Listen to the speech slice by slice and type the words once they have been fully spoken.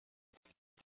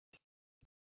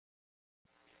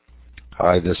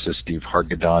Hi, this is Steve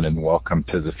Hargadon, and welcome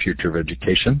to the Future of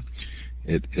Education.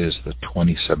 It is the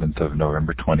 27th of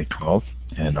November, 2012,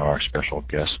 and our special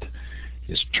guest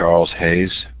is Charles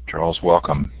Hayes. Charles,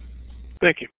 welcome.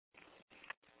 Thank you.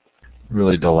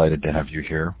 Really delighted to have you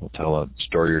here. We'll tell a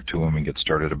story or two when we get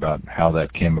started about how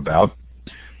that came about.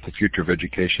 The Future of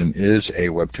Education is a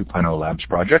Web 2.0 Labs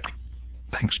project.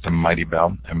 Thanks to Mighty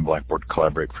Bell and Blackboard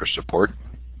Collaborate for support.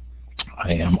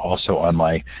 I am also on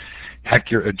my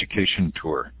Hack Your Education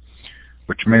tour,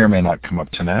 which may or may not come up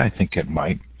tonight. I think it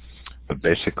might, but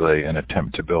basically an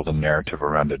attempt to build a narrative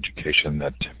around education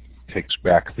that takes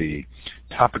back the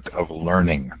topic of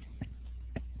learning.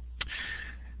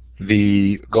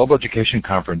 The Global Education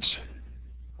Conference,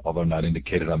 although not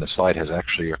indicated on the slide, has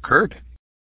actually occurred.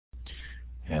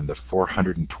 And the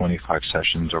 425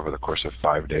 sessions over the course of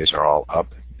 5 days are all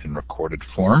up in recorded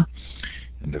form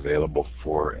and available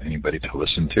for anybody to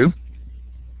listen to.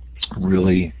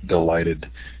 Really delighted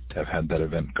to have had that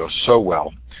event go so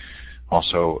well.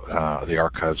 Also, the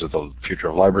archives of the Future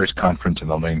of Libraries Conference and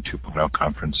the Learning 2.0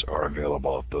 Conference are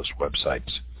available at those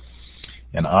websites.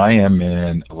 And I am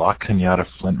in La Cañada,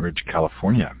 Flint Ridge,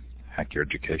 California. Hack Your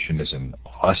Education is in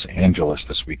Los Angeles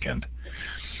this weekend.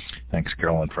 Thanks,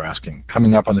 Carolyn, for asking.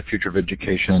 Coming up on the Future of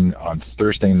Education on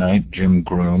Thursday night, Jim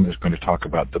Groom is going to talk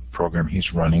about the program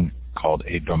he's running called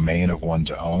A Domain of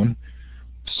One's Own.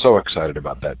 So excited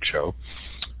about that show.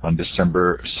 On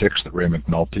December 6th, Ray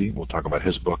McNulty will talk about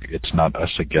his book, It's Not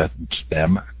Us Against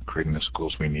Them, Creating the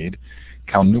Schools We Need.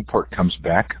 Cal Newport comes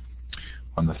back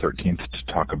on the 13th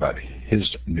to talk about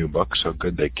his new book, So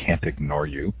Good They Can't Ignore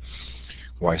You,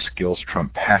 Why Skills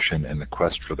Trump Passion in the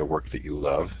Quest for the Work That You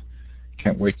Love.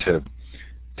 Can't wait to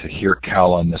hear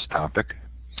Cal on this topic.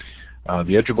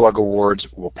 The EduBlog Awards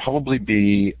will probably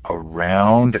be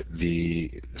around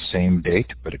the same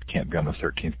date, but it can't be on the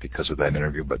 13th because of that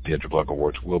interview, but the EduBlog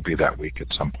Awards will be that week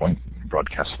at some point,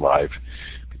 broadcast live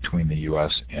between the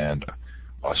U.S. and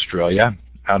Australia.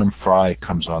 Adam Fry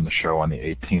comes on the show on the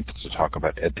 18th to talk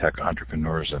about EdTech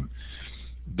entrepreneurs, and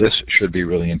this should be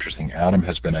really interesting. Adam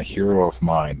has been a hero of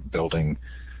mine, building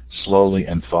slowly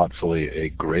and thoughtfully a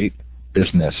great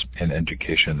business in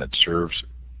education that serves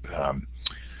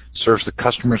the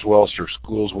customers well, serves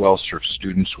schools well, serves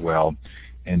students well,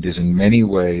 and is in many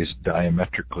ways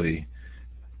diametrically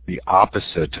the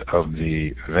opposite of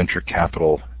the venture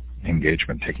capital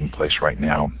engagement taking place right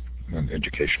now in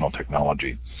educational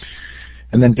technology.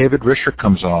 And then David Risher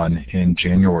comes on in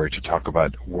January to talk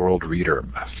about World Reader,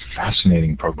 a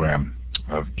fascinating program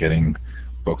of getting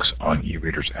books on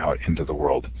e-readers out into the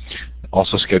world.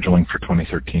 Also scheduling for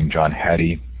 2013, John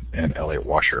Hattie and Elliot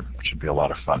Washer, which should be a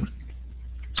lot of fun.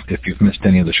 If you've missed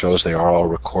any of the shows, they are all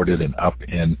recorded and up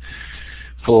in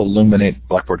full Illuminate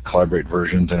Blackboard Collaborate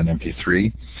versions and an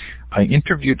MP3. I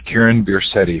interviewed Kiran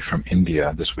Birsetti from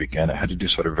India this weekend. I had to do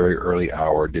sort of very early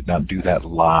hour, did not do that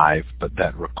live, but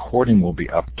that recording will be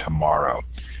up tomorrow.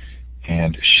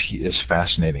 And she is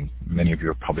fascinating. Many of you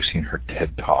have probably seen her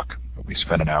TED Talk. We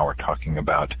spent an hour talking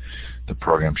about the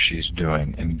program she's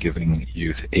doing and giving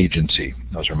youth agency.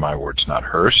 Those are my words, not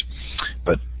hers.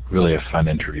 But really a fun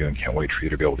interview, and can't wait for you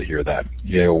to be able to hear that.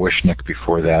 Yael Wishnick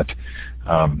before that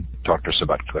talked to us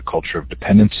about the culture of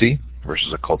dependency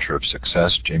versus a culture of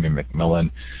success. Jamie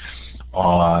McMillan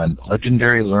on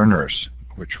legendary learners,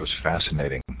 which was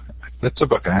fascinating. That's a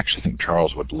book I actually think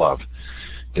Charles would love.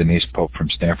 Denise Pope from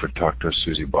Stanford talked to us,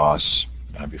 Susie Boss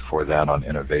before that on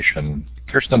innovation.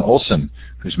 Kirsten Olson,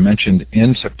 who's mentioned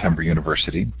in September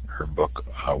University, her book,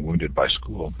 Wounded by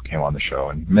School, came on the show,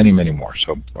 and many, many more.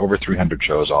 So over 300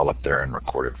 shows all up there in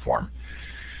recorded form.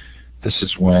 This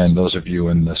is when those of you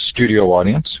in the studio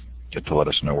audience get to let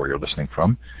us know where you're listening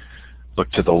from.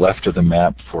 Look to the left of the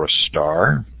map for a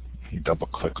star. You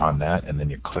double-click on that, and then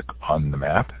you click on the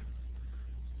map.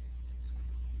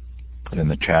 Put in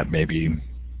the chat maybe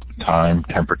time,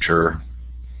 temperature,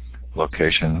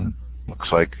 location. Looks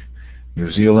like New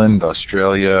Zealand,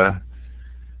 Australia,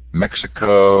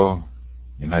 Mexico,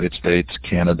 United States,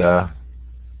 Canada.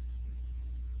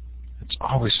 It's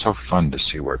always so fun to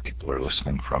see where people are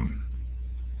listening from.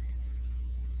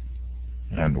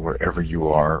 And wherever you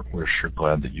are, we're sure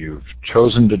glad that you've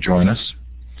chosen to join us.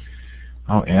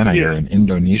 Oh, Anna, you're in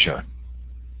Indonesia.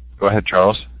 Go ahead,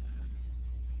 Charles.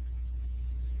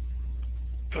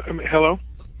 Hello?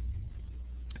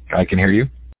 I can hear you.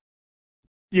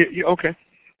 Yeah, okay.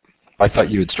 I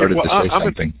thought you had started to say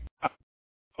something.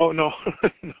 Oh, no.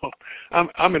 No.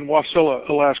 I'm in Wasilla,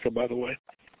 Alaska, by the way.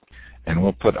 And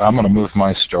I'm going to move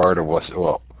my star to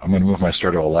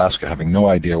Alaska, having no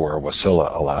idea where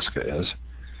Wasilla, Alaska is.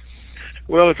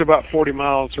 Well, it's about 40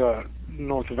 miles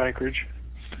north of Anchorage.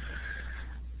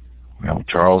 Well,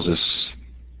 Charles is,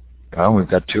 well, we've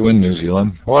got two in New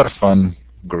Zealand. What a fun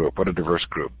group. What a diverse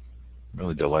group.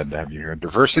 Really delighted to have you here.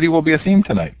 Diversity will be a theme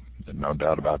tonight. No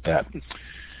doubt about that.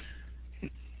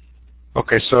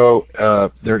 Okay, so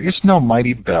there is no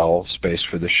Mighty Bell space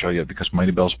for this show yet because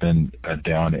Mighty Bell's been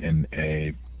down in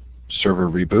a server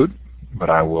reboot, but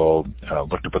I will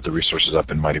look to put the resources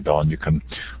up in Mighty Bell, and you can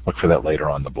look for that later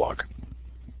on the blog.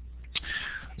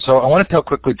 So I want to tell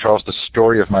quickly, Charles, the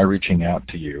story of my reaching out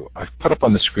to you. I've put up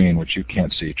on the screen, which you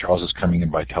can't see. Charles is coming in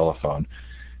by telephone.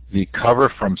 The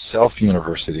cover from Self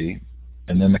University,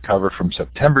 and then the cover from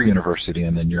September University,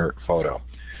 and then your photo.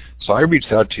 So I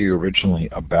reached out to you originally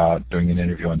about doing an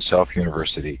interview on Self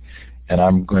University, and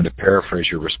I'm going to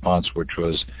paraphrase your response, which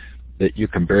was that you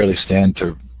can barely stand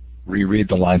to reread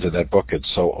the lines of that book.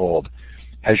 It's so old.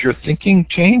 Has your thinking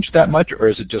changed that much, or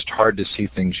is it just hard to see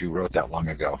things you wrote that long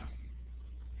ago?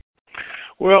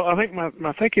 Well, I think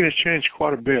my thinking has changed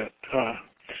quite a bit,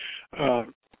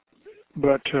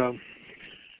 but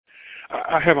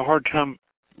I have a hard time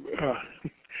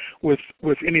with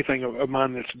anything of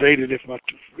mine that's dated. If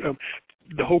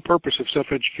the whole purpose of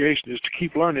self-education is to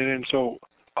keep learning, and so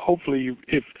hopefully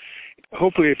if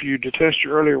you detest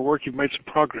your earlier work, you've made some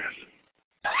progress.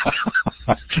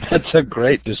 That's a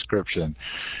great description.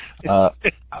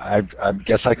 I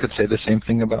guess I could say the same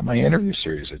thing about my interview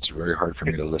series. It's very hard for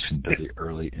me to listen to the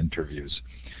early interviews.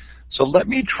 So let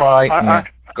me try.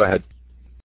 Go ahead.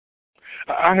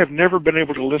 I have never been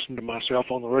able to listen to myself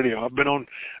on the radio. I've been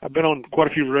on quite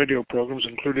a few radio programs,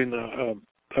 including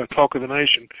Talk of the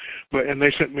Nation, and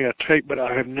they sent me a tape. But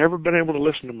I have never been able to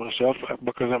listen to myself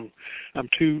because I'm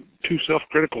too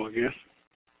self-critical, I guess.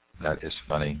 That is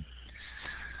funny.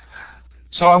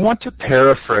 So I want to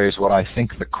paraphrase what I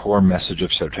think the core message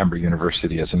of September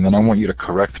University is, and then I want you to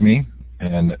correct me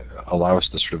and allow us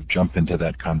to sort of jump into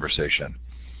that conversation.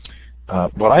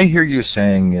 What I hear you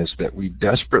saying is that we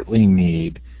desperately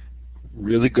need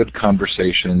really good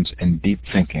conversations and deep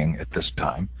thinking at this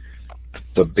time.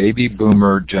 The baby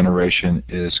boomer generation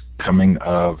is coming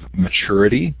of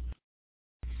maturity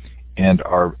and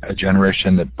are a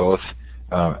generation that both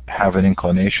have an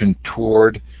inclination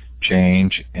toward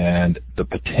change and the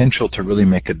potential to really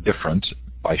make a difference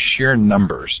by sheer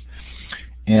numbers.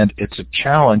 And it's a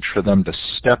challenge for them to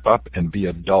step up and be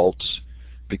adults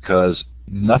because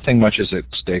nothing much is at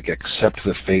stake except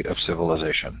the fate of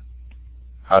civilization.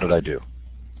 How did I do?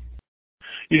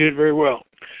 You did very well.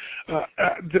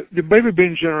 The baby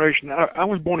boom generation, I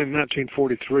was born in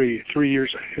 1943, 3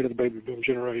 years ahead of the baby boom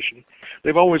generation.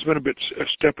 They've always been a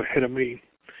step ahead of me.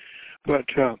 But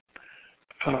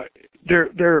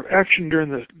their action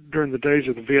during the days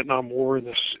of the Vietnam War and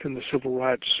the civil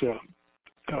rights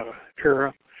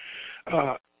era,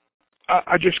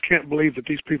 I just can't believe that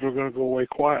these people are going to go away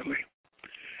quietly.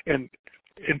 And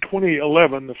in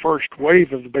 2011, the first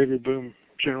wave of the baby boom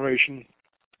generation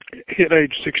hit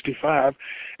age 65,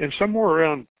 and somewhere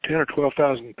around 10 or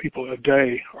 12,000 people a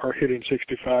day are hitting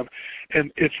 65,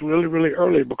 and it's really, really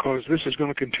early because this is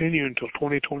going to continue until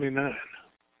 2029.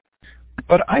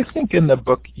 But I think in the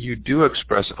book you do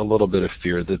express a little bit of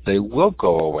fear that they will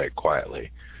go away quietly.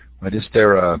 But is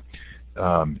there a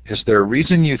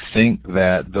reason you think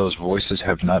that those voices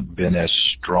have not been as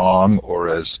strong or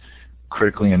as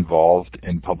critically involved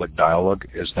in public dialogue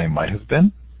as they might have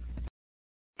been?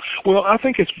 Well, I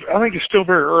think it's still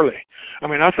very early. I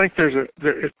mean, I think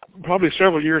it's probably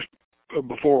several years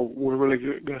before we're really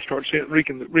going to start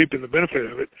reaping the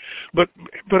benefit of it. But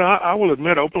I will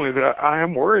admit openly that I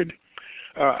am worried.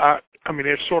 I mean,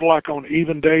 it's sort of like on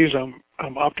even days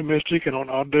I'm optimistic, and on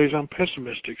odd days I'm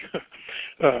pessimistic.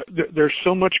 There's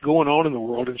so much going on in the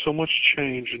world, and so much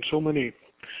change, and so many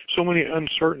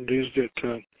uncertainties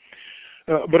that.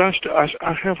 But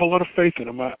I have a lot of faith in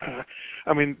them.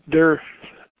 I mean, there's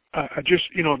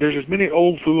as many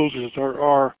old fools as there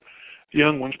are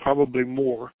young ones, probably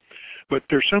more. But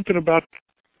there's something about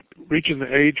reaching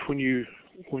the age when you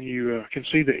can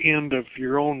see the end of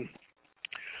your own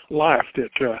life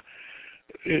that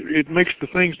it makes the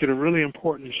things that are really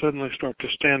important suddenly start to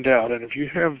stand out. And if you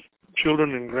have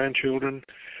children and grandchildren,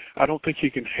 I don't think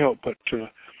you can help but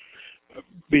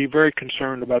be very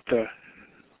concerned about the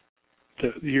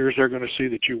years they're going to see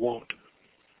that you won't.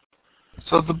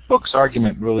 So the book's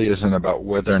argument really isn't about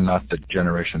whether or not the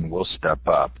generation will step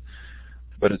up,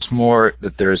 but it's more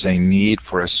that there's a need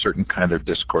for a certain kind of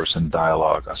discourse and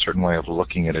dialogue, a certain way of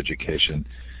looking at education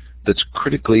that's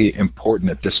critically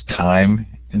important at this time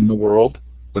in the world.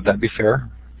 Would that be fair?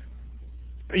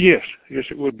 Yes,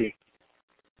 it would be.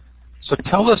 So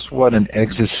tell us what an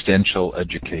existential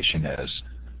education is.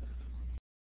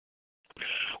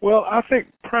 Well, I think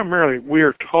primarily we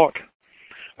are taught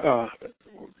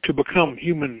to become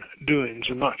human doings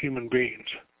and not human beings.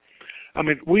 I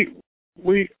mean,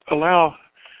 we allow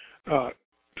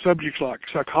subjects like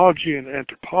psychology and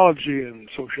anthropology and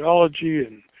sociology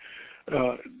and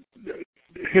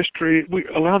history. We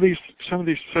allow some of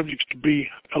these subjects to be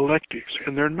electives,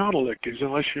 and they're not electives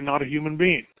unless you're not a human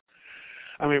being.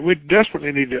 I mean, we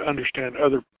desperately need to understand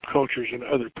other cultures and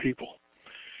other people.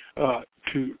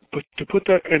 To put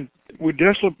that, and we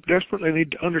desperately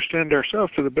need to understand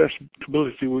ourselves to the best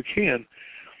ability we can.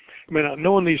 I mean,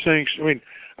 knowing these things, I mean,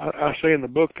 I say in the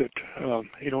book that,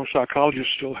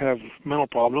 psychologists still have mental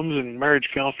problems and marriage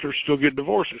counselors still get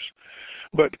divorces.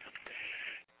 But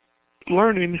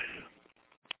learning,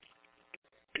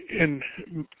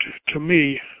 to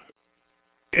me,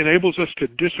 enables us to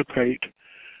dissipate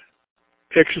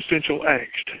existential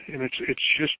angst, and it's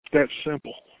just that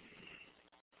simple.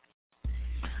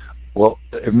 Well,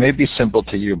 it may be simple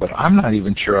to you, but I'm not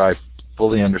even sure I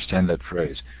fully understand that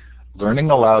phrase.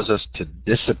 Learning allows us to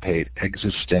dissipate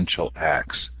existential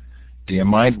acts. Do you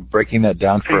mind breaking that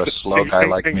down for a slow guy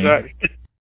like me?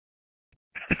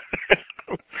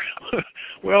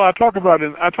 Well, I talk about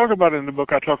in the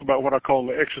book. I talk about what I call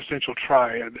the existential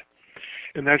triad,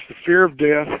 and that's the fear of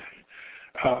death,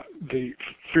 the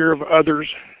fear of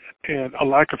others, and a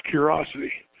lack of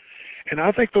curiosity. And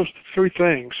I think those three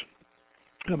things,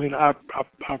 I mean, I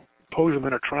pose them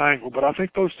in a triangle, but I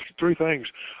think those three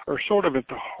things are sort of at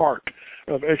the heart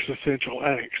of existential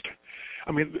angst.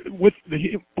 I mean, with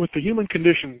the human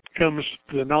condition comes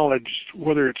the knowledge,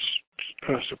 whether it's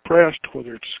suppressed,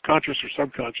 whether it's conscious or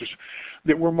subconscious,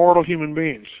 that we're mortal human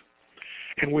beings,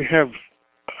 and we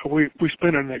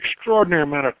spend an extraordinary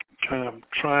amount of time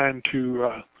trying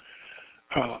to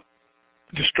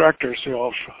distract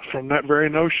ourselves from that very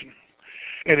notion.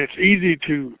 And it's easy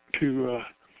to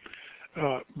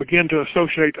begin to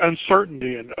associate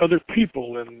uncertainty and other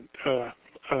people and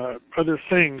other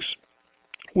things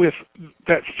with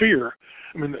that fear.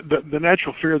 I mean, the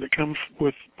natural fear that comes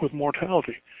with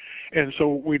mortality. And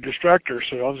so we distract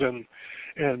ourselves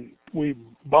and we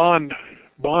bond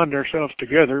ourselves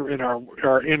together in our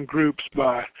in groups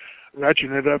by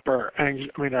ratcheting up our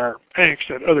angst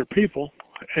at other people.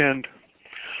 And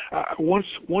once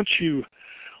you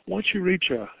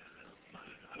reach a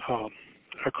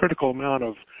critical amount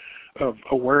of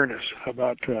awareness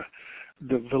about the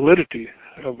validity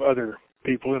of other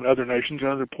people and other nations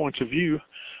and other points of view,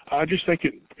 I just think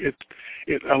it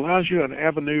allows you an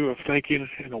avenue of thinking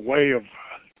and a way of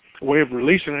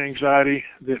releasing anxiety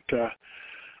that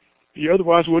you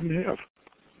otherwise wouldn't have.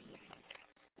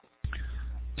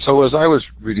 So as I was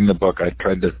reading the book, I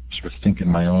tried to sort of think in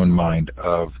my own mind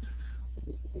of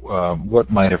what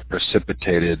might have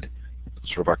precipitated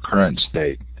sort of our current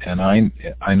state. And I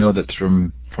know that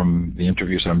from the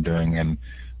interviews I'm doing and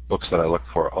books that I look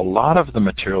for, a lot of the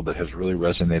material that has really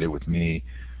resonated with me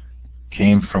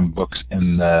came from books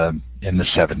in the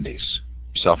 70s,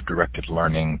 self-directed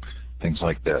learning, things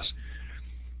like this.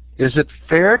 Is it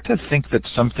fair to think that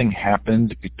something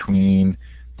happened between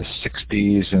the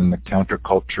 60s and the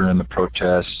counterculture and the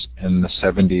protests and the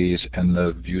 70s and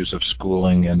the views of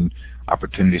schooling and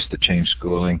opportunities to change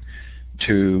schooling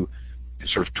to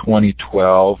sort of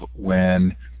 2012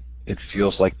 when it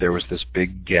feels like there was this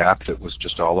big gap that was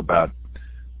just all about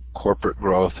corporate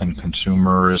growth and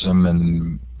consumerism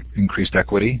and increased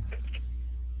equity?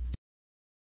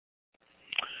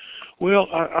 Well,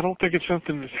 I don't think it's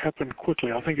something that's happened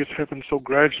quickly. I think it's happened so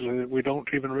gradually that we don't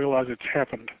even realize it's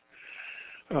happened.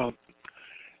 To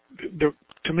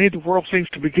me, the world seems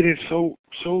to be getting so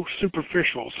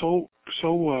superficial,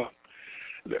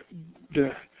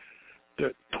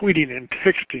 the tweeting and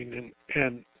texting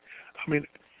and I mean,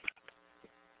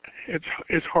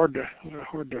 it's hard to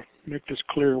make this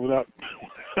clear without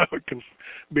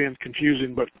being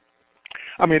confusing. But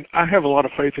I mean, I have a lot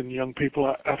of faith in young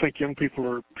people. I think young people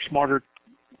are smarter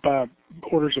by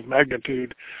orders of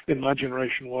magnitude than my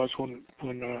generation was when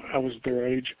I was their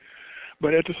age.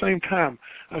 But at the same time,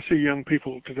 I see young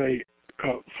people today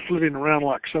flitting around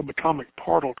like subatomic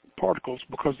particles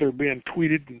because they're being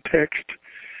tweeted and texted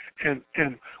and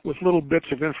with little bits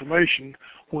of information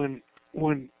when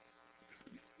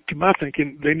to my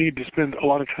thinking, they need to spend a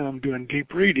lot of time doing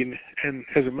deep reading. And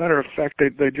as a matter of fact,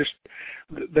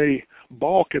 they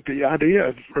balk at the idea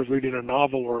of reading a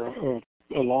novel or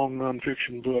a long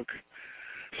nonfiction book.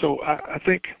 So I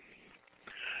think,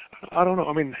 I don't know.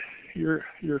 I mean, your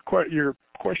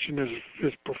question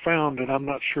is profound, and I'm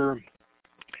not sure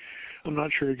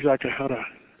exactly how to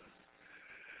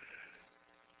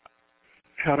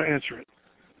answer it.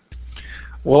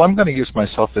 Well, I'm going to use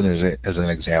myself as an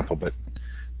example, but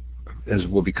as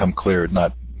will become clear,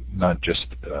 not not just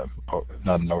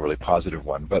not an overly positive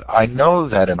one. But I know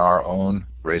that in our own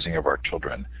raising of our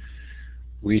children,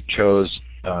 we chose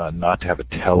not to have a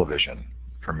television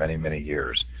for many, many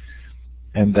years.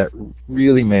 And that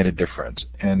really made a difference.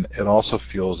 And it also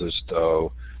feels as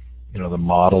though, the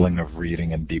modeling of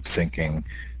reading and deep thinking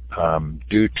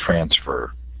do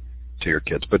transfer to your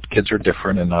kids. But kids are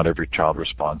different, and not every child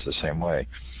responds the same way.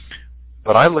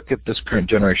 But I look at this current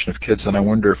generation of kids, and I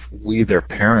wonder if we, their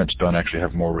parents, don't actually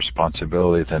have more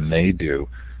responsibility than they do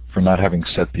for not having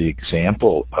set the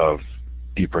example of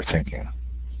deeper thinking.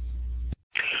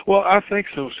 Well, I think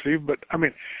so, Steve. But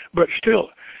still,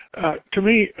 to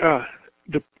me,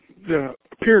 the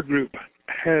peer group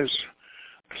has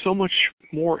so much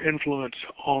more influence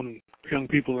on young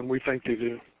people than we think they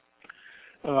do.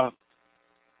 I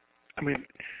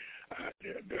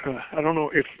don't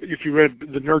know if you read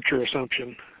The Nurture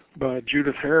Assumption by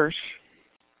Judith Harris.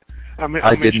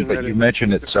 I didn't, but you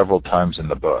mentioned it several times in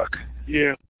the book.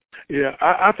 Yeah.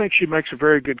 I think she makes a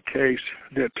very good case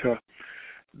that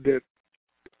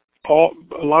a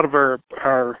lot of our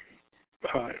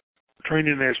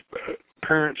training as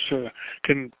parents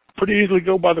can pretty easily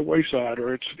go by the wayside,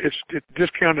 or it's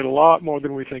discounted a lot more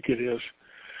than we think it is.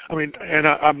 And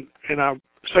I'm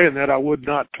saying that I would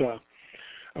not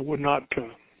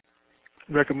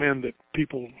recommend that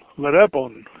people let up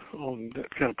on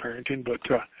that kind of parenting, but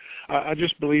I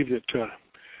just believe that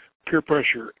peer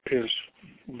pressure is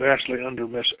vastly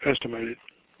underestimated.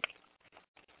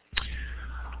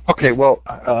 Okay, well,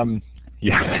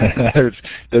 yeah,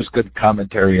 there's good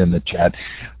commentary in the chat.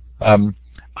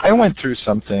 I went through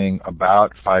something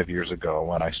about 5 years ago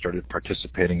when I started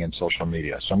participating in social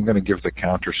media. So I'm going to give the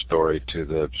counter story to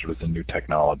the sort of the new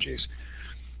technologies.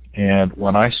 And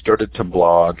when I started to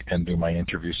blog and do my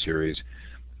interview series,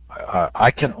 I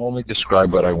can only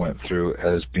describe what I went through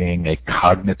as being a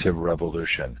cognitive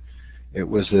revolution. It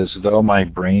was as though my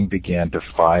brain began to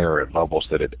fire at levels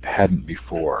that it hadn't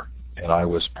before. And I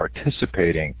was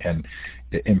participating, and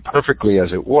imperfectly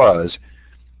as it was,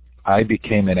 I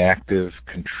became an active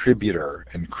contributor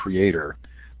and creator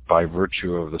by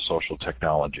virtue of the social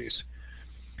technologies.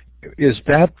 Is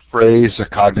that phrase, a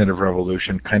cognitive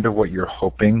revolution, kind of what you're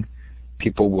hoping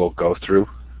people will go through?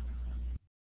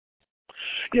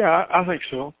 Yeah, I think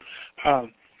so. I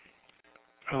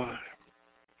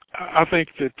think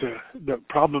that the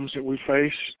problems that we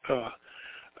face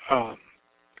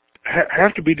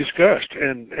have to be discussed,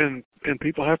 and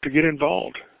people have to get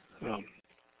involved.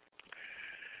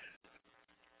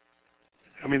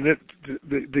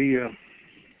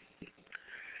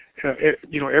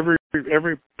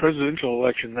 Every presidential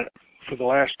election that for the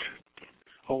last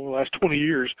 20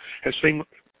 years has seemed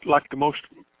like the most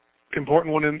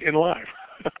important one in life,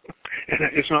 and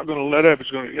it's not going to let up.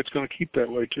 It's going to keep that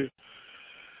way too.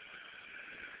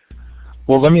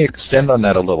 Well, let me extend on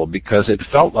that a little, because it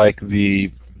felt like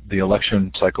the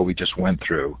election cycle we just went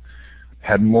through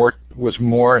had more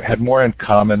in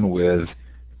common with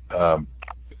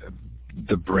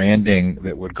the branding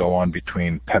that would go on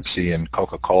between Pepsi and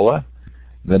Coca-Cola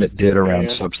than it did around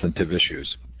substantive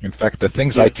issues. In fact, the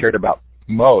things I cared about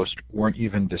most weren't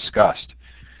even discussed.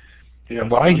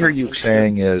 And what I hear you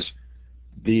saying is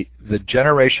the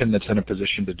generation that's in a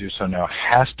position to do so now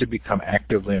has to become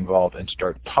actively involved and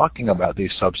start talking about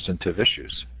these substantive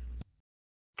issues.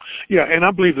 Yeah, and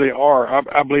I believe they are.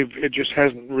 I believe it just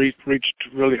hasn't reached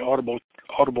really audible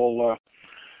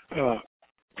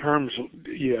terms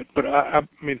yet. But I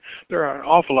mean, there are an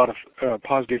awful lot of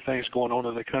positive things going on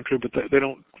in the country, but they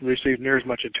don't receive near as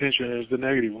much attention as the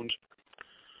negative ones.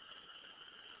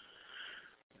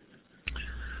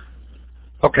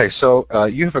 Okay, so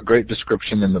you have a great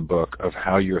description in the book of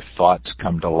how your thoughts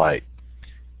come to light,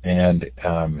 and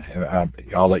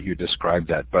I'll let you describe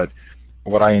that. But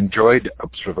what I enjoyed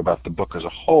sort of about the book as a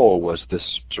whole was this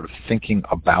sort of thinking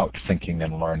about thinking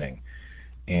and learning.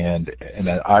 And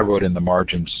I wrote in the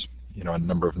margins, a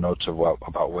number of notes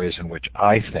about ways in which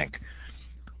I think.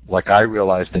 Like I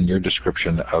realized in your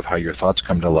description of how your thoughts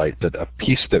come to light that a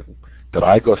piece that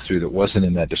I go through that wasn't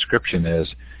in that description is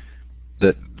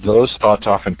that those thoughts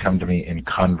often come to me in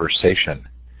conversation.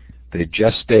 They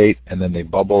gestate, and then they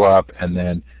bubble up, and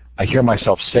then I hear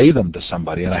myself say them to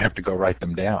somebody, and I have to go write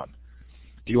them down.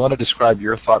 Do you want to describe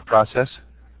your thought process?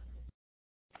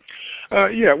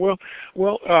 Yeah, well,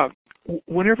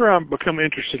 whenever I become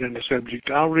interested in the subject,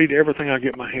 I'll read everything I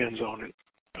get my hands on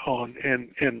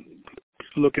and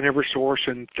look in every source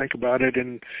and think about it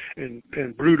and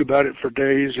brood about it for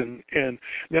days, and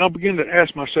then I'll begin to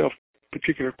ask myself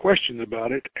particular questions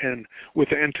about it, and with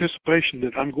the anticipation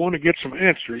that I'm going to get some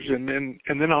answers, and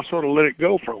then I'll sort of let it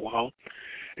go for a while,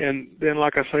 And then,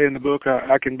 like I say in the book,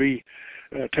 I can be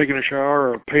taking a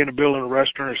shower or paying a bill in a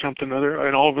restaurant or something other,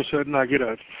 and all of a sudden I get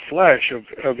a flash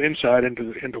of insight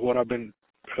into what I've been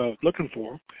looking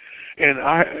for. And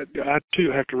I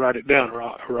too have to write it down,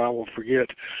 or I will forget.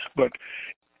 But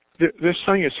this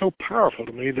thing is so powerful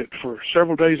to me that for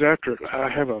several days after it, I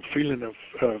have a feeling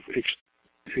of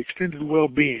extended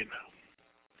well-being.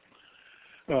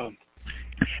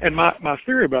 And my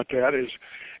theory about that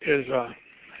is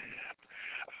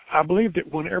I believe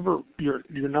that whenever your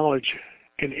knowledge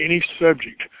in any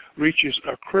subject reaches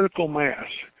a critical mass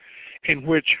in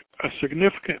which a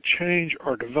significant change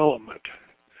or development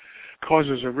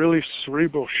causes a really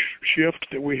cerebral shift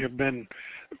that we have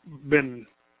been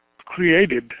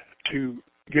created to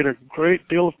get a great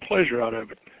deal of pleasure out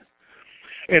of it.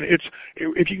 And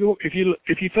if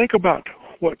you think about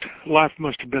what life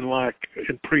must have been like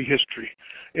in prehistory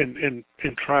in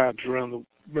tribes around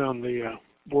the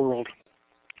world.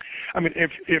 I mean,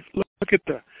 if look at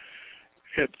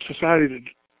society,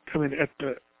 at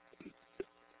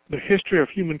the history of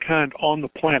humankind on the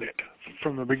planet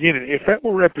from the beginning. If that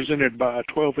were represented by a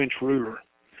 12-inch ruler,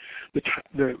 the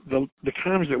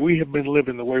times that we have been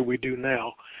living the way we do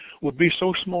now would be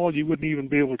so small you wouldn't even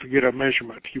be able to get a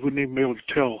measurement. You wouldn't even be able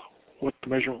to tell what the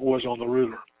measurement was on the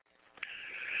ruler.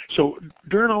 So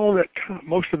during all that time,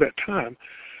 most of that time,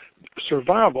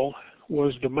 survival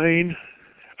was the main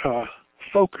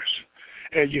focus,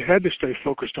 and you had to stay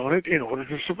focused on it in order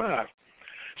to survive.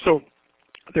 So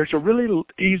there's a really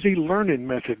easy learning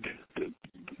method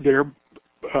there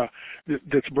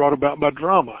that's brought about by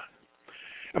drama.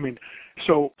 I mean,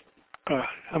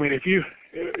 if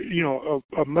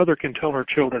a mother can tell her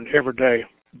children every day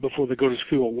before they go to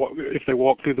school, if they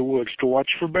walk through the woods, to watch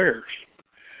for bears.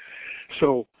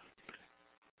 So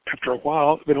after a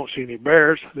while, if they don't see any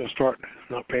bears, they'll start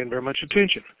not paying very much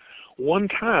attention. One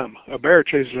time a bear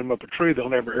chases them up a tree, they'll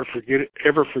never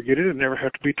ever forget it and never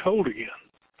have to be told again.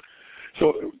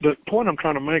 So the point I'm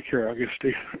trying to make here, I guess,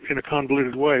 Steve, in a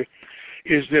convoluted way,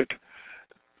 is that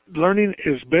learning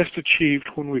is best achieved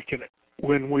when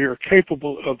we are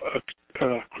capable of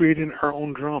creating our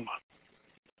own drama.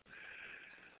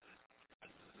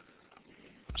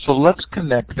 So let's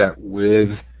connect that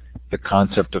with the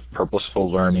concept of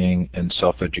purposeful learning and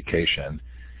self-education,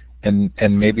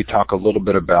 and maybe talk a little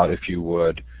bit about, if you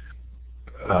would,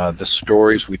 the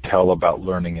stories we tell about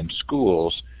learning in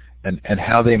schools and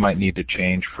how they might need to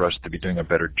change for us to be doing a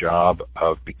better job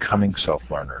of becoming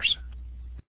self-learners.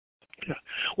 Yeah.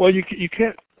 Well, you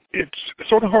can't. It's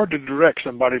sort of hard to direct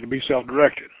somebody to be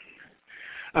self-directed.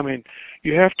 I mean,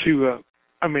 you have to.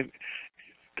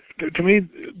 To me,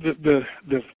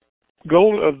 the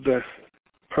goal of the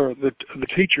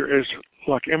teacher is,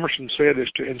 like Emerson said,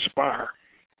 is to inspire.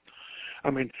 I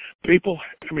mean, people.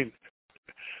 I mean,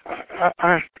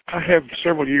 I have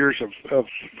several years of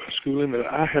schooling that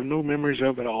I have no memories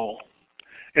of at all,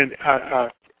 and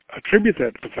I attribute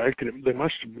that to the fact that they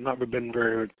must have not been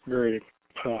very, very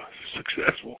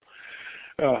successful.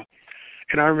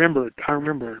 And I remember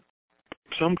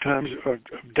sometimes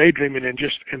daydreaming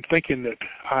and thinking that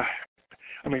I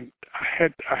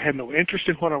had no interest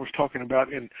in what I was talking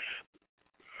about, and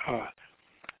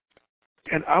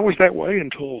I was that way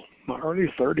until my early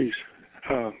 30s,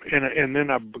 and then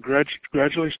I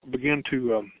gradually began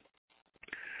to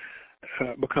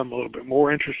become a little bit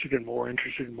more interested,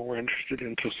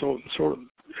 until sort of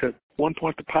at one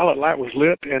point the pilot light was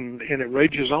lit and it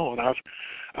rages on.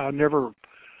 I'm never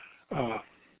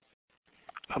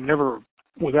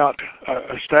without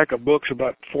a stack of books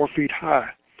about 4 feet high,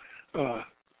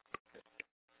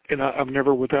 and I'm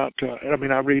never without.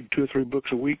 I read 2 or 3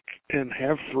 books a week and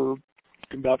have for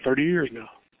about 30 years now.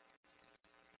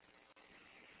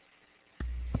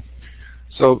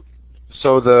 So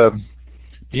the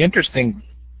interesting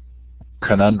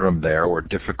conundrum there, or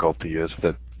difficulty, is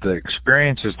that the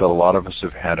experiences that a lot of us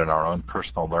have had in our own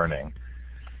personal learning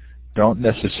don't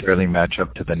necessarily match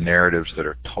up to the narratives that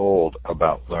are told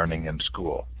about learning in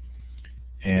school.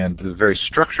 And the very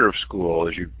structure of school,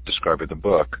 as you describe in the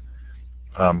book,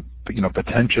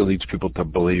 potentially leads people to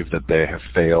believe that they have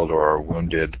failed or are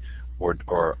wounded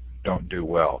or don't do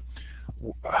well.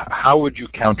 How would you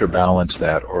counterbalance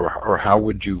that, or how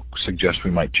would you suggest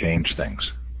we might change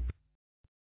things?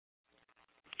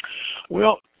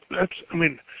 Well,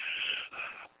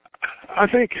 I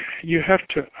think you have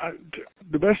to.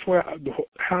 The best way,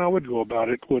 how I would go about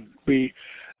it, would be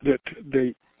that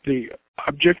the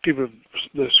objective of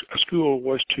the school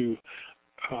was to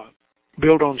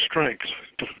build on strengths,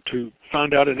 to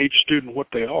find out in each student what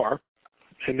they are,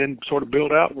 and then sort of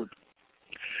build outward.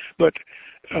 But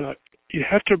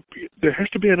there has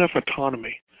to be enough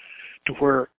autonomy to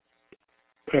where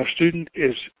a student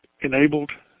is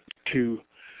enabled to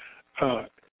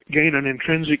gain an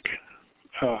intrinsic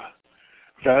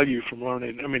value from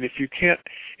learning. I mean, if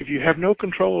you have no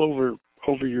control over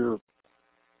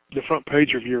the front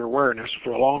page of your awareness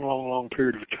for a long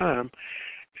period of time,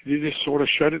 you just sort of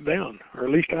shut it down, or at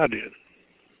least I did.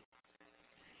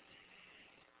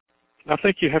 I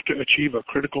think you have to achieve a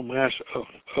critical mass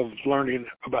of learning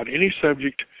about any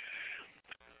subject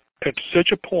at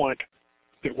such a point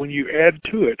that when you add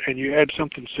to it, and you add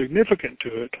something significant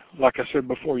to it, like I said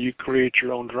before, you create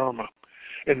your own drama.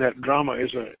 And that drama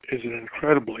is an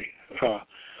incredibly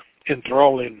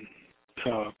enthralling,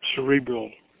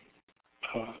 cerebral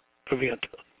event.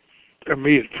 For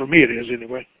me it is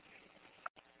anyway.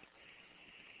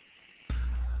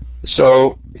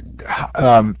 So,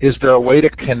 is there a way to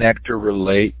connect or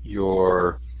relate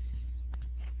your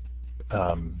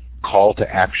call to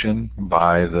action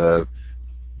by the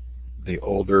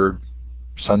older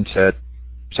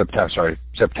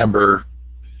September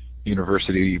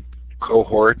University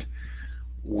cohort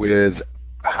with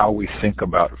how we think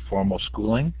about formal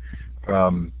schooling?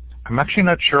 I'm actually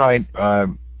not sure I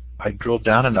drilled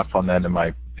down enough on that in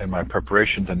my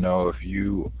preparation to know if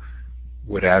you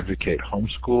would advocate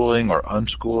homeschooling or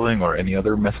unschooling or any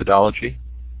other methodology.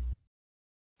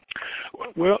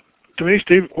 Well, to me,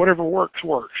 Steve, whatever works.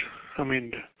 I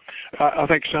mean, I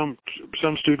think some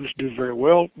students do very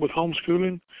well with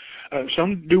homeschooling.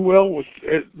 Some do well with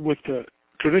the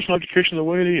traditional education the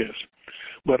way it is.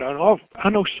 But I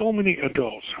know so many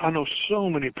adults. I know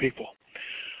so many people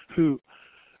whose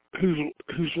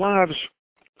lives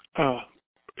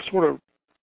sort of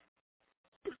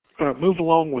move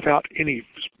along without any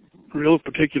real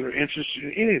particular interest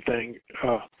in anything.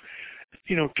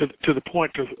 To the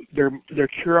point of their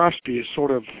curiosity is sort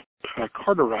of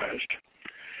cauterized,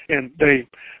 and a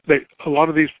lot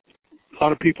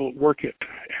of people work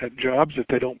at jobs that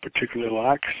they don't particularly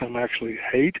like. Some actually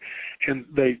hate, and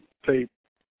they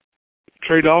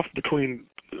trade off between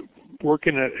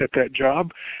working at that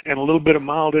job and a little bit of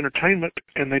mild entertainment,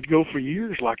 and they'd go for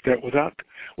years like that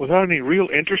without any real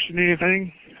interest in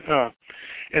anything,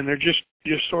 and they're just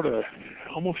sort of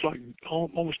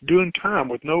almost doing time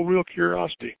with no real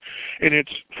curiosity. And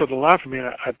it's, for the life of me,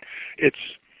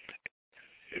 it's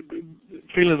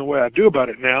feeling the way I do about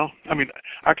it now. I mean,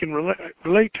 I can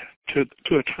relate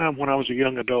to a time when I was a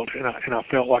young adult, and I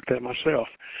felt like that myself.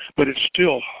 But it's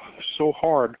still so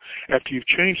hard after you've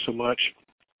changed so much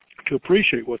to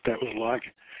appreciate what that was like.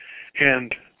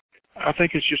 And I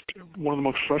think it's just one of the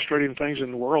most frustrating things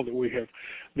in the world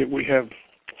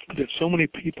that so many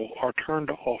people are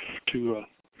turned off to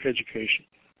education.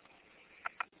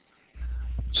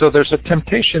 So there's a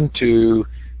temptation to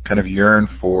kind of yearn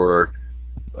for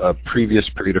a previous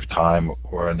period of time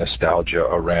or a nostalgia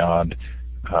around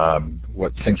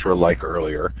what things were like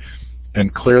earlier.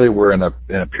 And clearly we're in a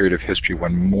period of history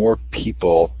when more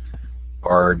people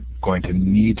are going to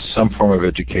need some form of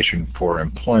education for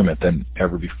employment than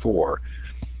ever before.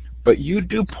 But you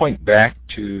do point back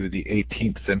to the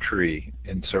 18th century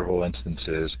in several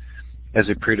instances as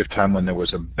a period of time when there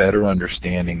was a better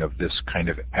understanding of this kind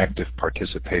of active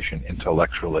participation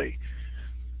intellectually.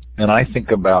 And I think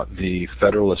about the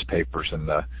Federalist Papers and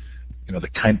the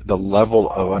level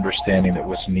of understanding that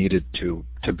was needed to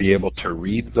be able to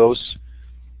read those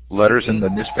letters in the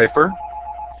newspaper.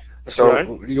 So right.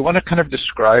 You want to kind of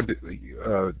describe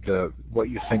what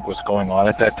you think was going on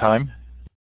at that time?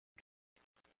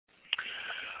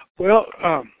 Well,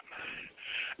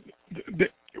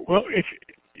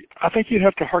 I think you'd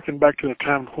have to harken back to the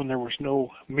time when there was no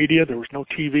media, there was no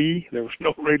TV, there was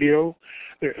no radio,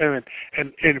 and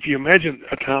if you imagine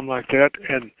a time like that,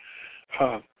 and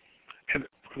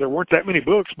there weren't that many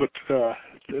books, but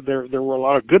there were a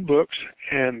lot of good books,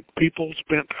 and people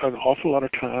spent an awful lot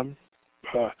of time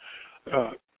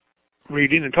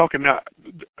reading and talking. Now,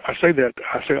 I say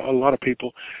a lot of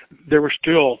people. There were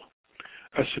still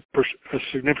a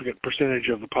significant percentage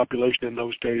of the population in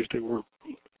those days that were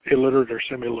illiterate or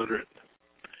semi-literate.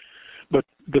 But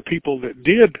the people that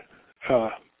did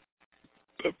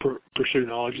pursue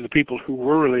knowledge, the people who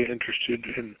were really interested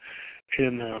in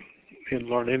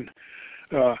learning,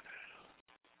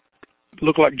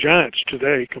 look like giants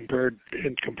today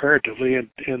comparatively.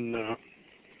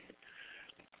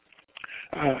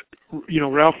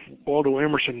 Ralph Waldo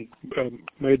Emerson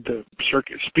made the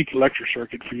lecture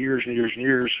circuit for years and years and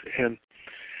years, and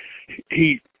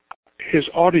his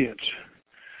audience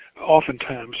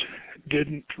oftentimes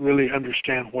didn't really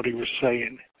understand what he was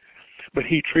saying, but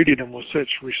he treated them with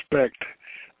such respect,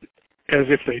 as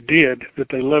if they did, that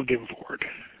they loved him for it.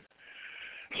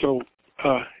 So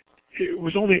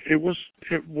only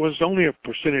a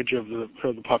percentage of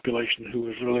the population who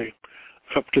was really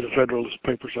up to the Federalist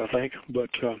Papers, I think. But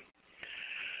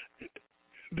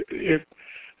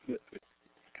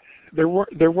there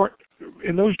weren't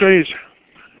in those days.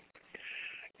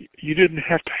 You didn't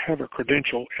have to have a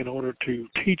credential in order to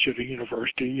teach at a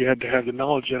university. You had to have the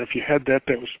knowledge, and if you had that,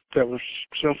 that was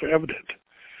self-evident.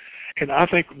 And I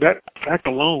think that fact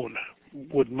alone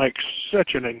would make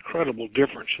such an incredible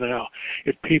difference now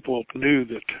if people knew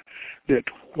that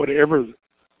whatever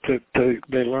that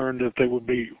they learned, that they would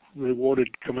be rewarded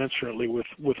commensurately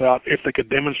without, if they could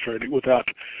demonstrate it without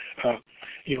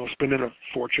spending a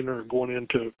fortune or going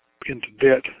into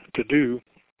debt to do.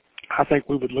 I think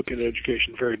we would look at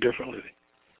education very differently.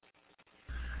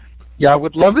 Yeah, I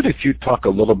would love it if you'd talk a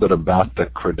little bit about the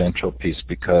credential piece,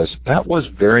 because that was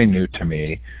very new to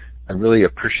me. I really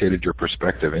appreciated your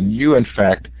perspective. And you, in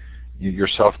fact, you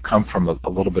yourself come from a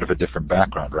little bit of a different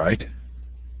background, right?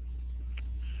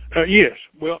 Yes.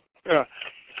 Well,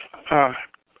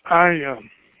 I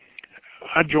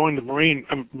joined the Marines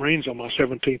on my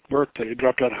 17th birthday.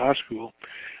 Dropped out of high school,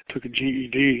 took a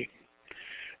GED,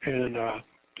 and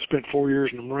spent 4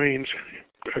 years in the Marines.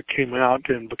 I came out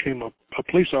and became a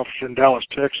police officer in Dallas,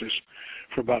 Texas,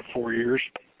 for about 4 years.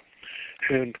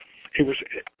 And it was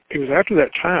after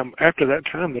that time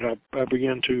that I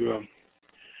began to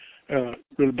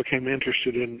really became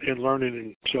interested in learning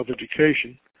and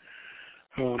self-education.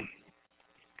 And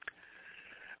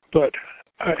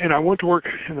I went to work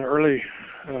in the early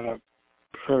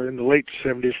or in the late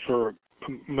 70s for a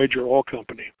major oil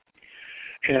company,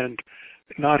 and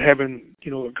not having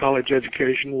a college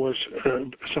education was a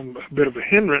bit of a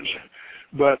hindrance,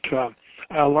 but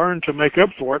I learned to make up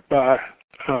for it by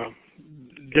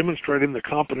demonstrating the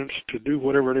competence to do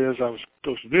whatever it is I was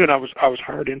supposed to do, and I was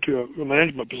hired into a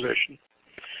management position.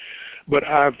 But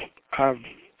I've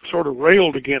sort of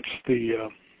railed against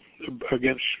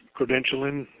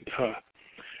credentialing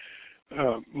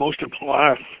most of my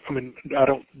life. I mean, I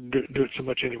don't do it so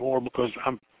much anymore because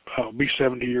I'll be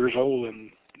 70 years old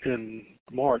in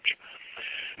March.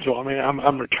 So I mean,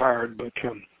 I'm retired, but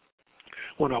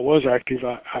when I was active,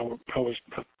 I was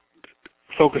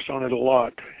focused on it a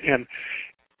lot. And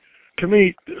to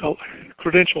me, the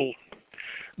credentialing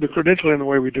the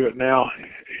way we do it now,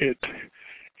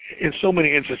 in so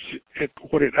many instances,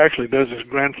 what it actually does is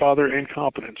grandfather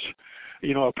incompetence.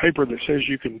 A paper that says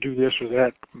you can do this or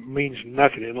that means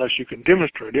nothing unless you can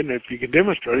demonstrate it. And if you can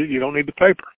demonstrate it, you don't need the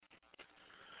paper.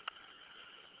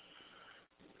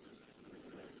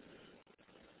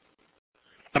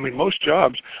 I mean, most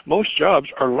jobs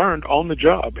are learned on the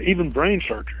job, even brain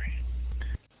surgery.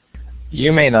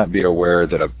 You may not be aware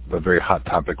that a very hot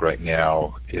topic right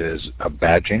now is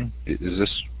badging. Is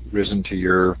this risen to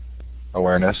your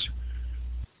awareness?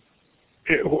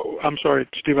 I'm sorry,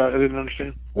 Steve, I didn't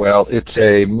understand. Well, it's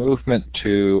a movement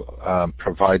to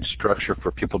provide structure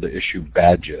for people to issue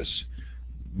badges,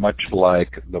 much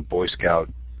like the Boy Scout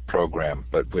program,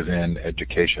 but within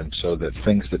education, so that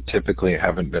things that typically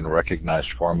haven't been recognized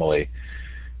formally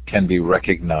can be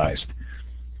recognized.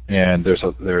 And there's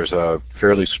a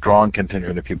fairly strong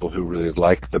contingent of people who really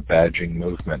like the badging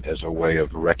movement as a way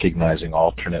of recognizing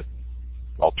alternative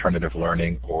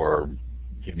learning or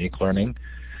unique learning.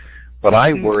 But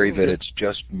I worry that it's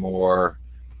just more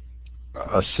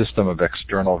a system of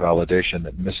external validation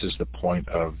that misses the point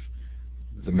of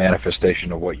the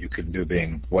manifestation of what you can do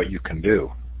being what you can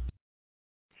do.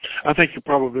 I think you're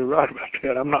probably right about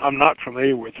that. I'm not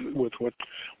familiar with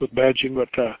badging, but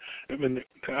I mean,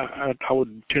 I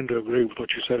would tend to agree with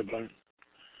what you said about it.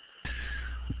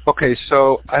 Okay,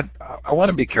 so I want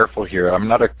to be careful here. I'm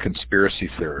not a conspiracy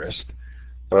theorist,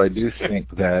 but I do think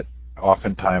that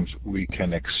oftentimes we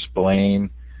can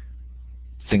explain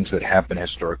things that happen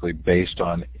historically based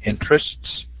on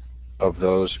interests of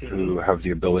those who have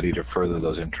the ability to further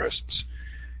those interests.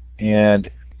 And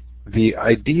the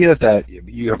idea that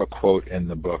you have a quote in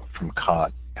the book from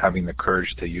Kant, having the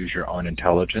courage to use your own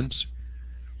intelligence,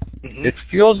 it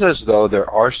feels as though there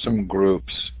are some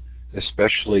groups,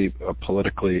 especially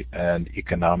politically and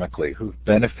economically, who've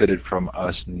benefited from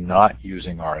us not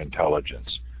using our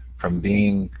intelligence, from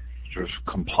being sort of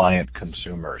compliant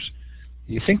consumers.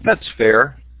 Do you think that's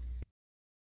fair?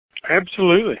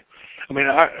 Absolutely. I mean,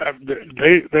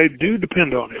 they do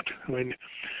depend on it. I mean,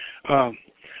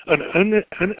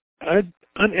 an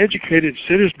uneducated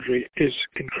citizenry is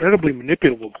incredibly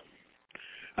manipulable.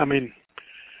 I mean,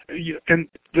 in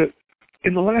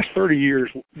the last 30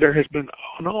 years, there has been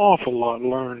an awful lot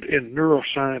learned in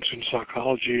neuroscience and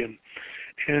psychology,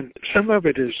 and some of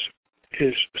it is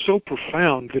so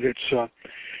profound that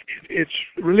it's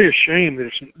really a shame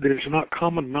that it's not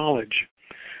common knowledge.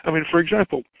 I mean, for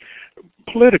example,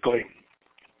 politically,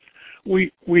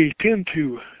 we tend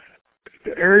to,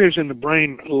 the areas in the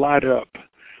brain light up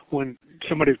when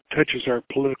somebody touches our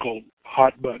political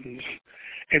hot buttons,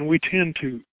 and we tend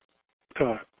to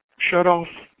shut off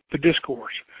the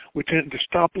discourse. We tend to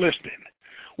stop listening.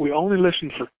 We only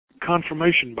listen for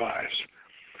confirmation bias.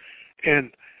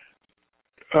 And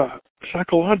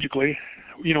psychologically,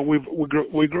 you know,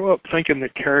 we grow up thinking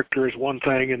that character is one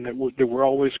thing, and that we're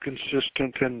always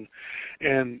consistent,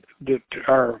 and that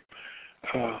our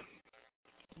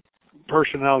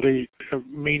personality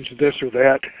means this or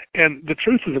that. And the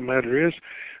truth of the matter is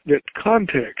that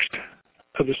context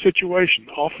of the situation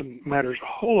often matters a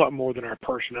whole lot more than our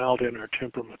personality and our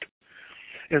temperament.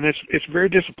 And it's very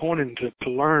disappointing to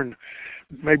learn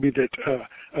maybe that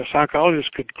a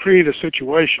psychologist could create a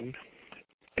situation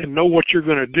and know what you're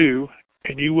going to do,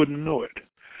 and you wouldn't know it.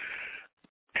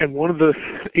 And one of the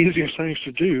easiest things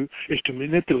to do is to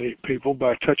manipulate people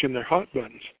by touching their hot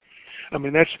buttons. I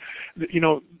mean, that's, you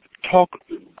know, talk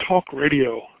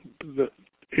radio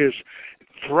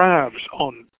thrives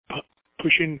on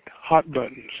pushing hot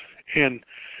buttons, and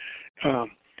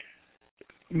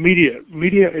media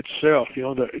itself, you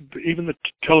know, even the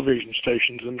television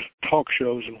stations and talk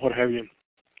shows and what have you.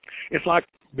 It's like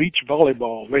beach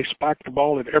volleyball. They spike the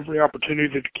ball at every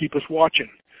opportunity to keep us watching.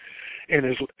 And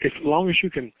as long as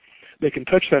they can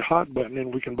touch that hot button,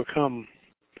 and we can become,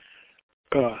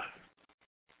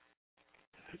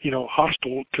 you know,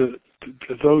 hostile to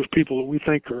those people that we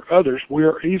think are others, we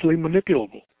are easily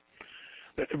manipulable.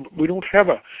 We don't have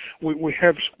I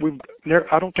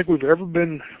don't think we've ever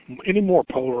been any more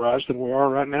polarized than we are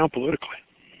right now politically.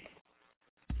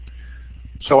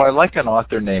 So I like an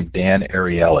author named Dan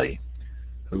Ariely,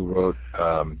 who wrote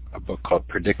a book called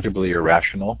Predictably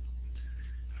Irrational,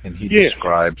 and he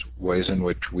describes ways in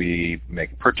which we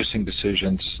make purchasing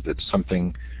decisions, that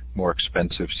something more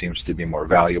expensive seems to be more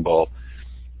valuable.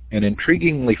 And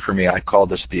intriguingly for me, I call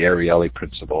this the Ariely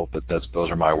principle, but those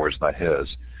are my words, not his.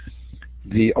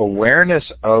 The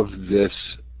awareness of this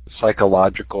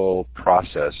psychological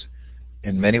process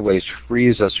in many ways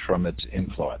frees us from its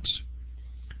influence.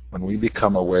 When we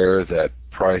become aware that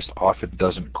price often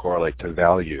doesn't correlate to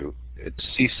value, it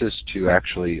ceases to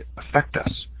actually affect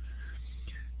us.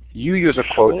 You use a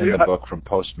quote in the book from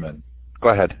Postman. Go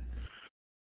ahead.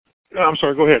 I'm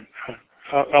sorry, go ahead.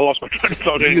 I lost my train of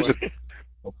thought anyway.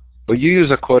 Well, you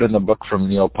use a quote in the book from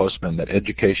Neil Postman that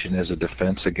education is a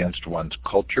defense against one's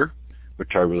culture,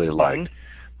 which I really liked. Mm-hmm.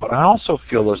 But I also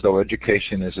feel as though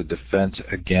education is a defense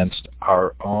against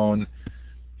our own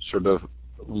sort of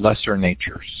lesser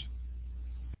natures.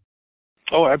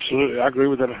 Oh, absolutely. I agree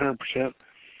with that 100%.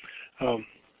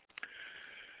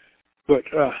 But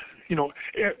you know,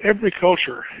 every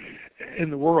culture in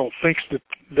the world thinks that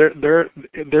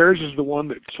theirs is the one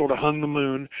that sort of hung the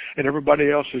moon, and everybody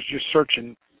else is just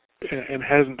searching and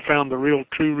hasn't found the real,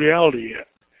 true reality yet.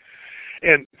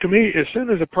 And to me, as soon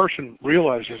as a person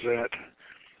realizes that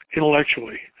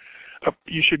intellectually,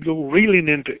 you should go reeling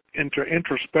into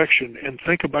introspection and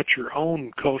think about your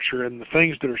own culture and the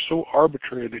things that are so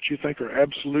arbitrary that you think are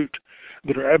absolute,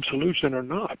 that are absolutes and are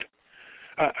not.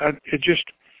 I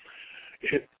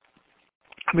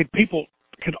mean, people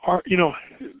can, you know,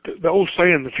 the old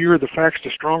saying, the fewer the facts,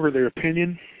 the stronger their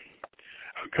opinion.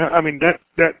 I mean,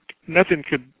 that nothing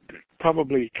could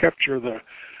probably capture the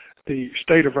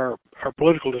state of our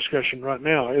political discussion right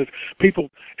now. Is people,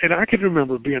 and I can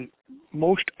remember being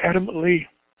most adamantly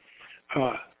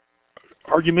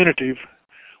argumentative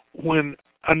when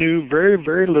I knew very,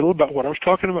 very little about what I was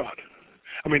talking about.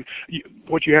 I mean,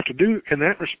 what you have to do in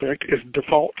that respect is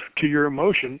default to your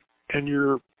emotion and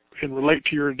relate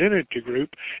to your identity group.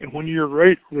 And when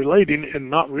you're relating and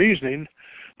not reasoning,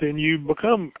 then you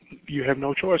have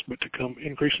no choice but to become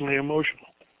increasingly emotional.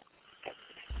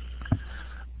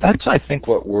 That's, I think,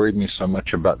 what worried me so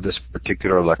much about this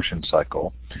particular election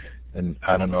cycle. And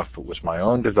I don't know if it was my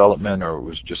own development or it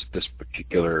was just this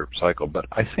particular cycle, but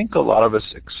I think a lot of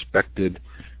us expected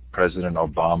President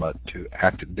Obama to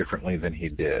act differently than he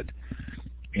did.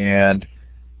 And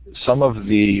some of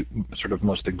the sort of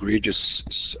most egregious,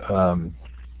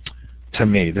 to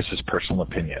me, this is personal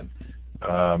opinion,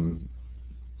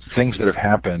 things that have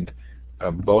happened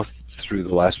both through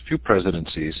the last few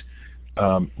presidencies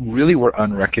really were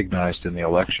unrecognized in the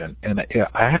election. And I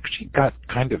actually got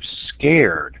kind of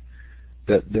scared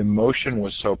that the emotion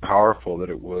was so powerful that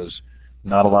it was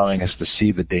not allowing us to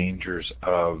see the dangers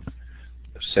of,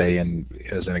 say,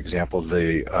 as an example,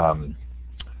 the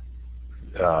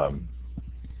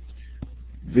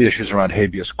issues around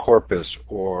habeas corpus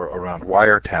or around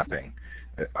wiretapping.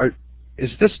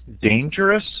 is this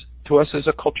dangerous to us as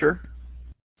a culture?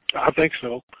 I think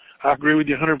so. I agree with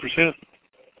you 100%.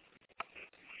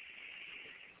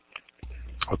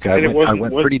 Okay, I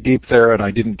went pretty deep there, and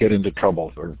I didn't get into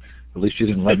trouble, or at least you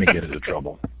didn't let me get into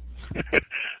trouble.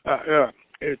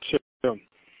 It's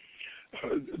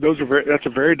that's a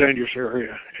very dangerous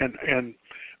area, and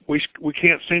we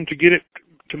can't seem to get it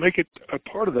to make it a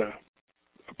part of a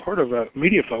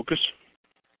media focus.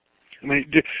 I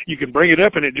mean, you can bring it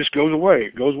up and it just goes away.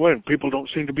 It goes away, and people don't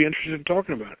seem to be interested in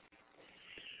talking about it.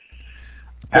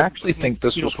 I actually think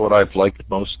this was what I've liked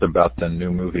most about the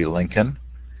new movie Lincoln,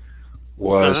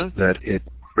 was that it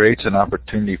creates an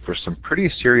opportunity for some pretty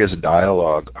serious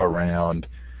dialogue around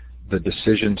the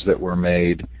decisions that were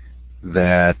made,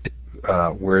 that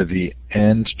where the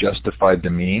ends justified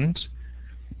the means.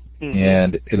 Mm-hmm.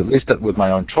 And at least with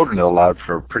my own children, it allowed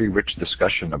for a pretty rich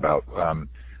discussion about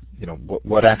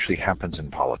what actually happens in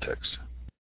politics.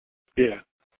 Yeah.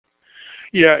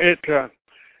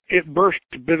 It burst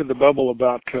a bit of the bubble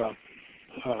about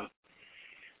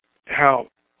how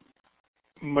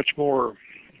much more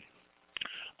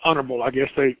honorable, I guess,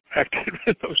 they acted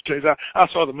in those days. I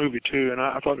saw the movie too, and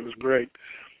I thought it was great.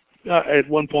 At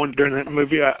one point during that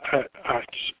movie, I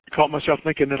caught myself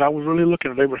thinking that I was really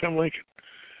looking at Abraham Lincoln.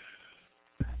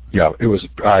 Yeah, it was.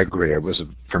 I agree. It was,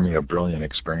 for me, a brilliant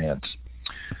experience.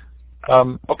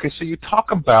 Okay, so you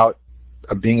talk about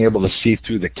being able to see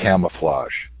through the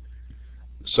camouflage.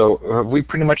 So have we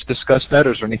pretty much discussed that,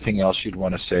 or is there anything else you'd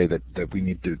want to say that we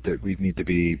need to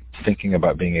be thinking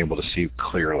about being able to see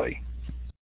clearly?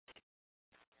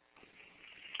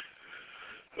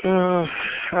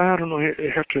 I don't know.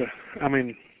 You have to. I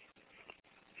mean,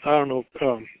 I don't know.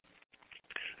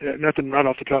 Nothing right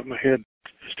off the top of my head,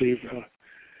 Steve.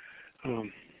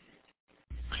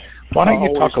 Why don't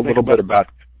you talk a little bit about?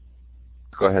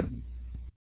 Go ahead.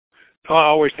 I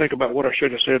always think about what I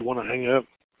should have said when I hang up.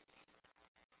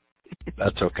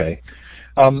 That's okay.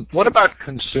 What about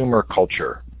consumer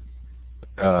culture?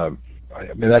 I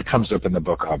mean, that comes up in the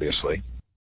book, obviously.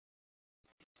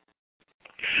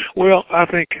 Well, I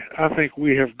think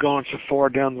we have gone so far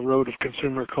down the road of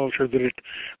consumer culture that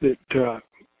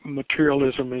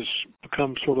materialism has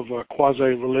become sort of a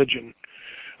quasi-religion.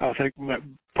 I think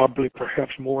probably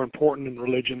perhaps more important than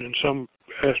religion in some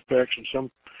aspects and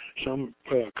some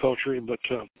culture, but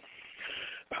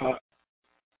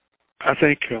I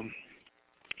think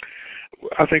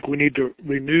we need to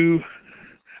renew.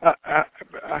 I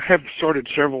have started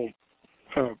several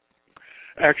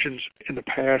actions in the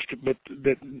past, but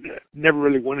that never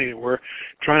really went anywhere,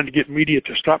 trying to get media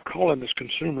to stop calling us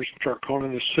consumers and start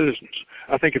calling us citizens.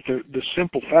 I think if the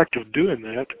simple fact of doing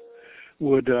that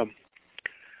would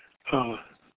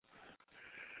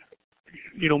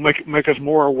make us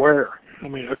more aware. I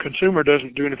mean, a consumer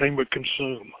doesn't do anything but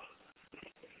consume.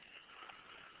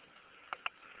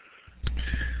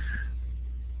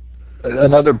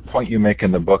 Another point you make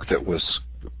in the book that was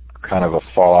kind of a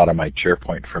fall out of my chair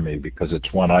point for me, because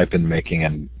it's one I've been making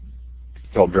and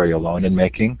felt very alone in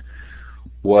making,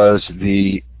 was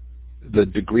the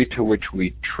degree to which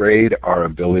we trade our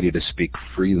ability to speak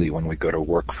freely when we go to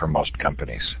work for most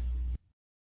companies.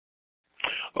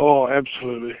 Oh,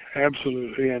 absolutely,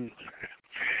 and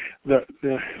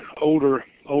the older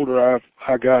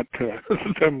I got,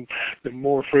 the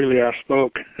more freely I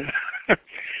spoke,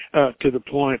 to the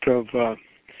point of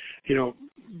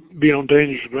being on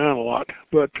dangerous ground a lot.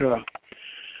 But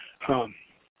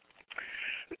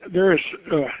there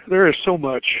is so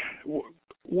much.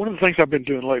 One of the things I've been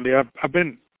doing lately, I've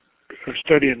been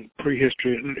studying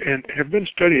prehistory and have been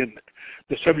studying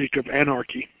the subject of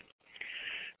anarchy.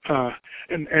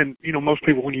 And most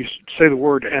people, when you say the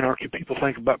word anarchy, people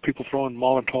think about people throwing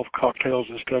Molotov cocktails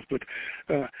and stuff. But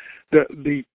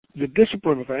the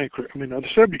discipline of the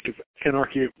subject of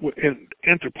anarchy in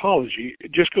anthropology,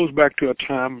 it just goes back to a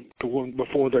time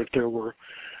before that there were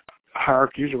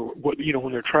hierarchies, or when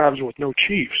there are tribes with no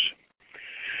chiefs.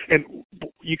 And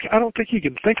I don't think you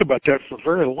can think about that for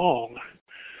very long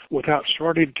without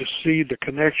starting to see the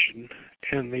connection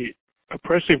and the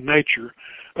oppressive nature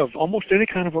of almost any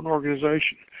kind of an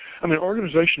organization. I mean,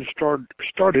 organizations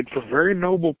started for very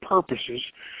noble purposes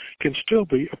can still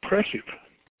be oppressive,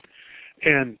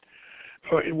 and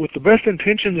with the best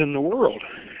intentions in the world.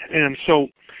 And so,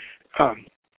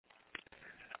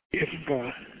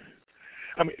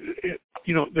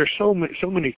 there's so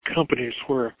many companies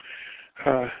where,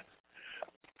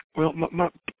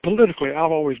 politically,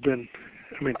 I've always been.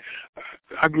 I mean,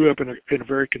 I grew up in a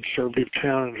very conservative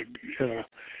town,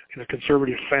 in a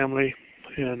conservative family,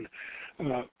 and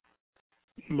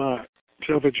my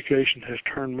self-education has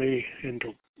turned me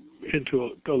into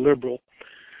a liberal.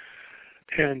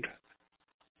 And,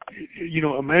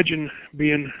 imagine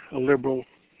being a liberal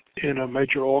in a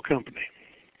major oil company.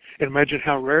 And imagine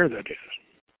how rare that is.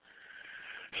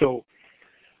 So,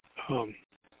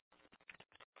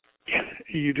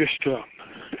 you just,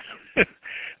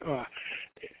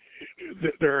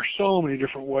 there are so many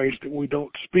different ways that we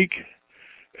don't speak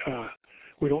our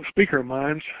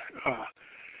minds,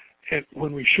 and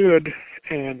when we should,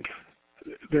 and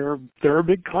there are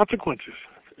big consequences.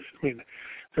 I mean,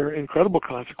 there are incredible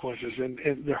consequences, and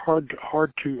they're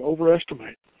hard to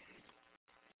overestimate.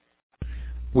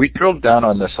 We drilled down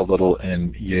on this a little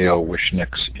in Yale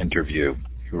Wishnick's interview.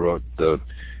 He wrote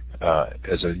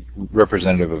as a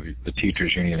representative of the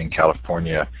Teachers Union in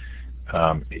California.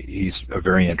 He's a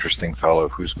very interesting fellow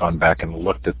who's gone back and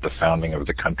looked at the founding of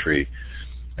the country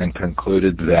and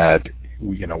concluded that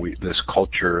this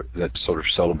culture that sort of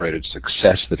celebrated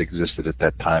success that existed at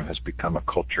that time has become a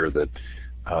culture that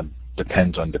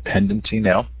depends on dependency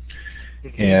now.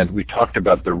 Mm-hmm. And we talked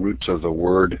about the roots of the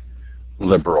word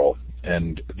liberal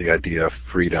and the idea of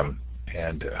freedom.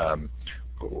 And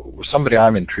somebody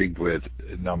I'm intrigued with,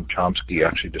 Noam Chomsky,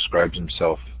 actually describes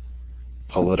himself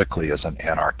politically as an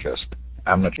anarchist.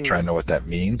 I'm not sure I know what that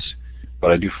means,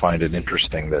 but I do find it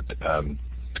interesting that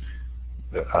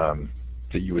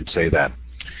that you would say that.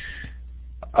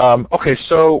 Okay,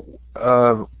 so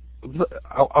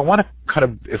I want to kind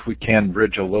of, if we can,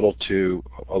 bridge a little to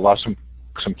allow some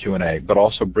Q&A, but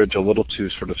also bridge a little to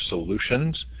sort of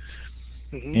solutions.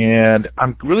 Mm-hmm. And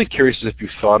I'm really curious if you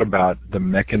thought about the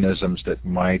mechanisms that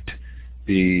might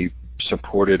be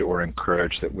supported or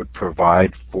encouraged that would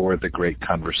provide for the great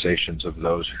conversations of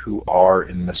those who are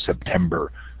in the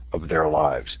September of their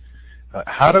lives.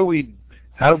 How do we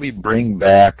bring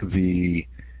back the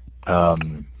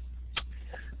I'm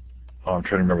trying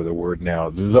to remember the word now,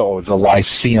 the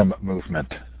Lyceum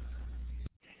movement?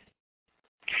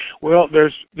 Well,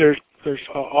 there's an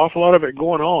awful lot of it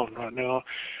going on right now.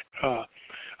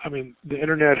 I mean, the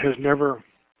internet has never.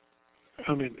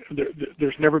 I mean,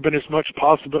 there's never been as much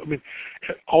possible. I mean,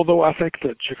 although I think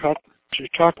the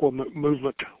Chautauqua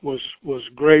movement was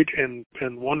great and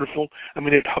wonderful. I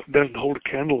mean, it doesn't hold a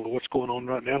candle to what's going on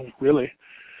right now, really.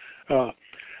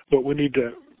 But we need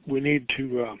to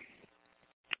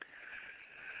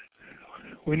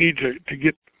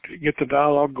get the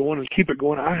dialogue going and keep it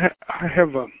going. I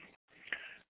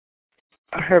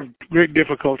have great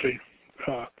difficulty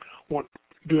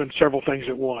doing several things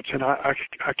at once, and I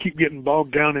keep getting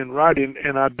bogged down in writing,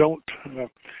 and I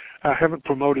haven't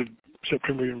promoted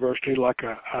September University like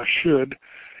I should.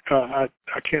 I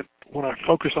can't. When I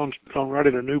focus on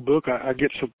writing a new book, I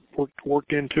get so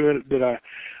worked into it that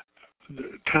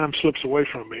the time slips away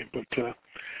from me. But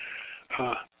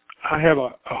I have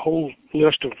a whole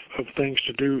list of things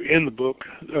to do in the book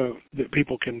that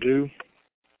people can do,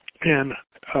 and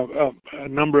a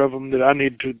number of them that I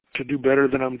need to do better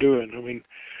than I'm doing. I mean,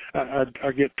 I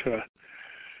get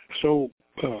so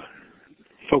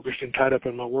focused and tied up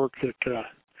in my work that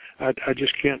I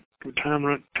just can't.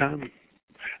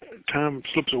 Time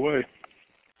slips away.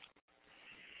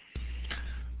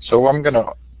 So I'm going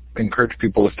to encourage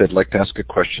people, if they'd like to ask a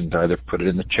question, to either put it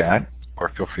in the chat or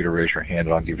feel free to raise your hand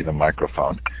and I'll give you the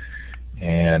microphone.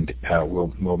 And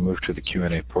we'll move to the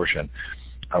Q&A portion.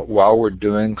 While we're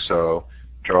doing so,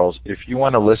 Charles, if you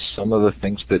want to list some of the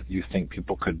things that you think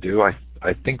people could do, I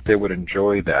think they would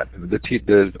enjoy that.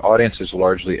 The audience is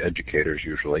largely educators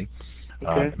usually,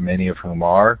 okay. Many of whom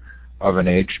are of an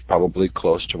age probably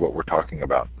close to what we're talking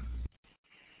about.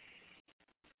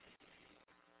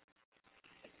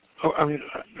 Oh, I mean,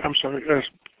 I'm sorry.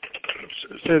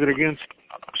 Say that again,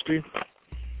 Steve.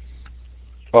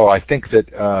 Oh, I think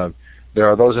that there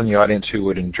are those in the audience who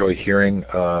would enjoy hearing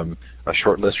a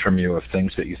short list from you of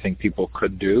things that you think people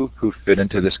could do who fit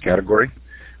into this category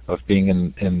of being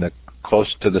in the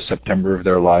close to the September of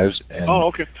their lives. And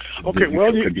okay.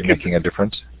 Well, you could be making a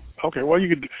difference. Okay. Well, you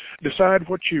could decide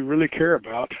what you really care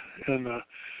about and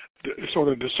sort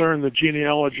of discern the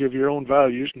genealogy of your own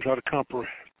values and try to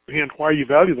comprehend why you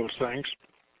value those things.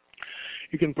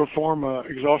 You can perform an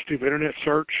exhaustive internet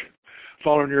search,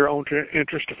 following your own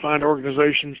interest to find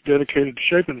organizations dedicated to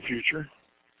shaping the future,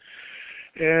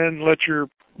 and let your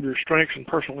strengths and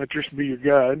personal interests be your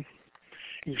guide.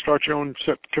 You can start your own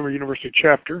September University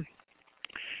chapter,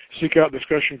 seek out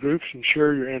discussion groups and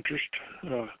share your interest,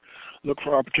 look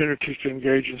for opportunities to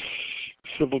engage in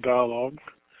civil dialogue,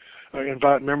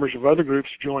 invite members of other groups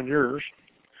to join yours,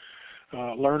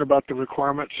 learn about the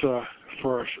requirements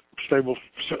for a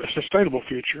sustainable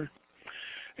future,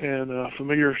 and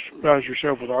familiarize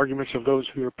yourself with arguments of those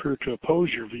who appear to oppose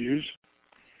your views.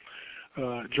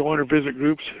 join or visit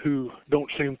groups who don't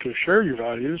seem to share your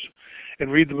values,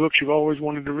 and read the books you've always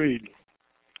wanted to read.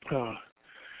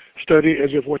 Study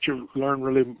as if what you learn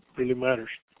really matters.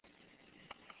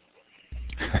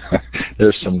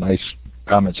 There's some nice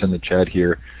comments in the chat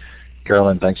here.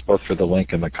 Carolyn, thanks both for the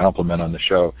link and the compliment on the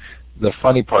show. The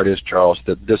funny part is, Charles,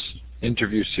 that this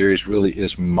interview series really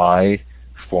is my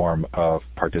form of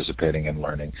participating and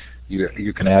learning.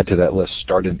 You can add to that list,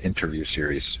 start an interview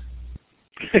series.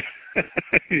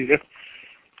 Yeah.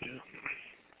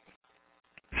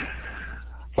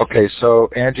 Okay, so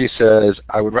Angie says,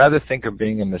 I would rather think of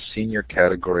being in the senior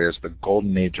category as the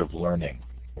golden age of learning.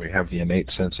 We have the innate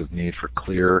sense of need for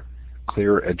clear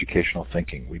educational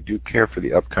thinking. We do care for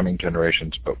the upcoming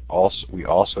generations, but we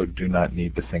also do not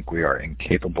need to think we are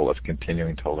incapable of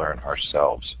continuing to learn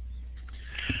ourselves.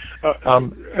 I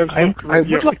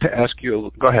would like to ask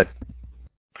you, go ahead.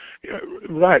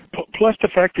 Right. Plus the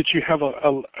fact that you have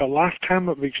a lifetime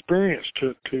of experience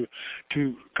to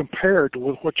compare to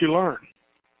with what you learn.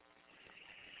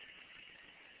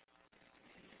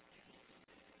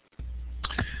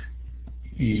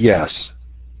 Yes.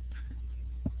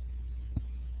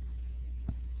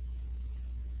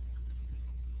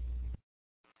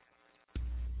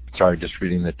 Sorry, just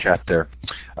reading the chat there.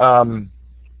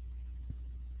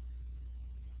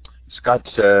 Scott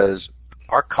says,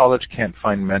 our college can't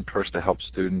find mentors to help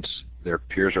students. Their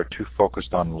peers are too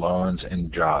focused on loans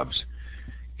and jobs.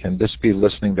 Can this be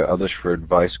listening to others for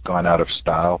advice gone out of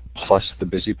style, plus the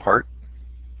busy part?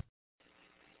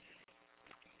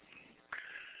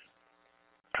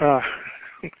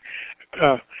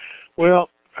 Well,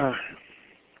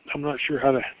 I'm not sure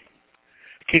how to...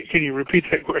 Can you repeat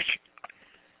that question?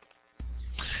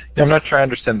 Yeah, I'm not sure I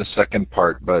understand the second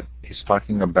part, but he's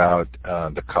talking about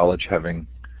the college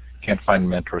can't find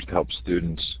mentors to help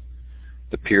students.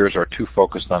 The peers are too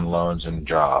focused on loans and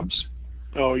jobs.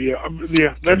 Oh yeah,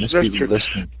 that's true.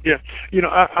 Listening? Yeah,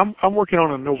 I'm working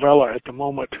on a novella at the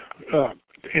moment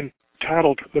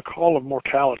entitled "The Call of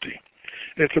Mortality."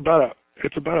 It's about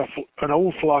an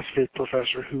old philosophy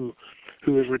professor who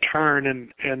is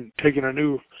retiring and taking a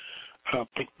new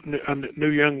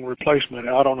young replacement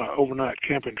out on an overnight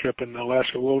camping trip in the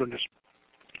Alaska wilderness.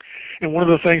 And one of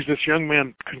the things this young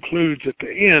man concludes at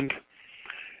the end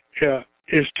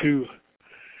is to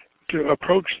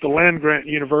approach the land-grant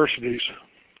universities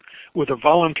with a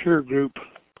volunteer group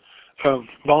of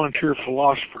volunteer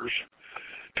philosophers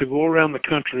to go around the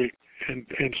country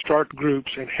and start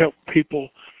groups and help people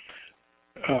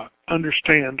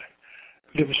understand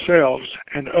themselves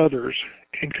and others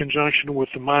in conjunction with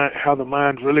the mind, how the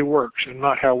mind really works, and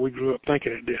not how we grew up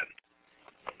thinking it did.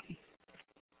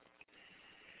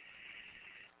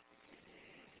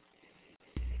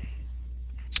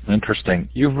 Interesting.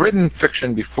 You've written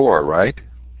fiction before, right?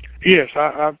 Yes,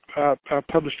 I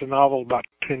published a novel about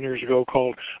 10 years ago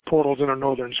called Portals in a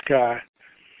Northern Sky,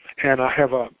 and I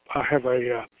have a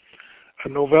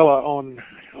novella on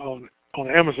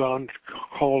Amazon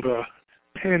called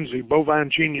Pansy, Bovine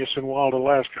Genius in Wild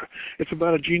Alaska. It's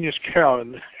about a genius cow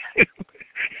in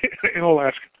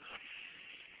Alaska.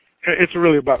 It's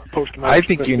really about post-traumatic.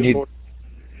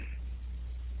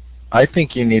 I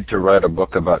think you need to write a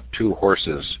book about two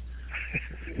horses.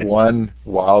 One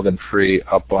wild and free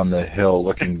up on the hill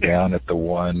looking down at the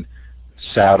one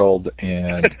saddled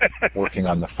and working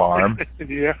on the farm.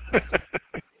 Yeah.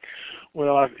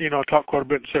 Well, I talked quite a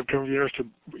bit in September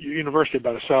University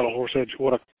about a saddle horse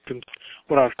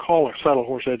what I call a saddle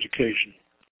horse education.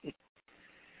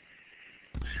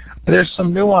 There's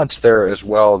some nuance there as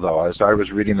well, though. As I was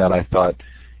reading that, I thought,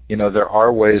 there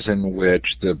are ways in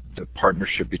which the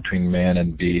partnership between man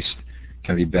and beast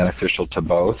can be beneficial to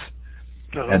both.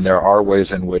 Uh-huh. And there are ways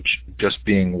in which just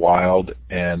being wild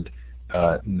and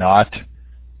not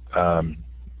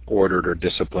ordered or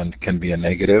disciplined can be a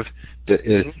negative.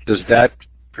 Does that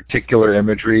particular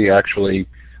imagery actually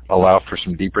allow for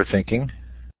some deeper thinking?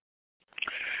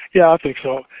 Yeah, I think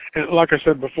so. And like I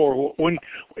said before,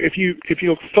 if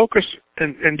you focus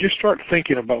and just start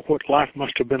thinking about what life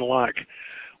must have been like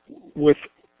with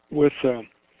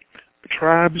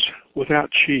tribes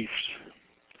without chiefs.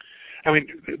 I mean,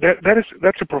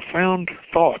 that's a profound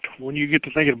thought when you get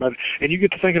to thinking about it, and you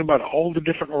get to thinking about all the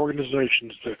different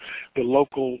organizations, the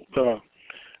local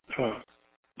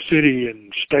city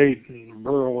and state and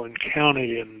borough and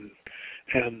county and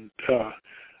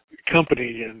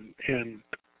company and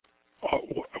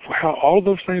how all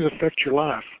those things affect your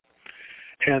life.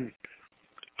 And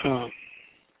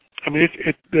I mean,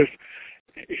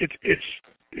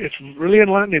 it's really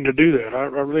enlightening to do that. I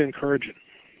really encourage it.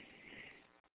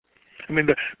 I mean,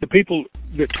 the people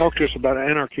that talk to us about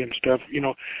anarchy and stuff,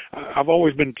 I've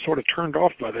always been sort of turned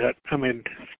off by that. I mean,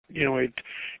 you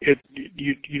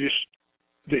just,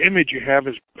 the image you have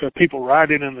is people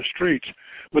riding in the streets,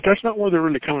 but that's not where they're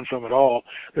really coming from at all.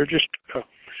 They're just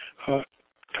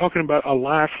talking about a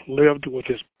life lived with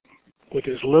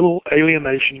as little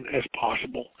alienation as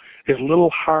possible, as little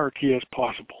hierarchy as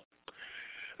possible,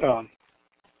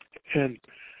 and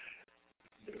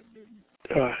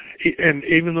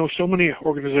even though so many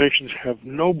organizations have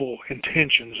noble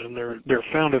intentions and they're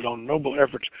founded on noble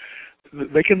efforts,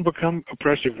 they can become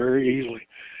oppressive very easily,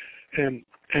 and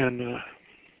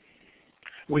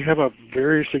we have a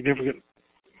very significant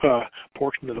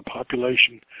portion of the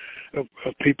population of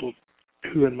people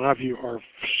who, in my view, are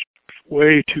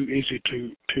way too easy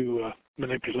to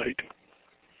manipulate.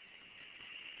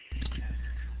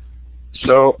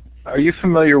 So, are you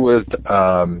familiar with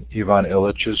Ivan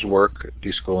Illich's work,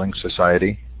 Deschooling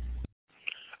Society?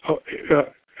 Oh,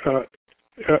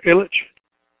 Illich?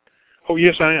 Oh,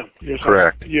 yes, I am. Yes,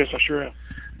 correct. Yes, I sure am.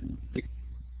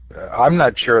 I'm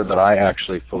not sure that I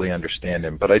actually fully understand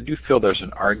him, but I do feel there's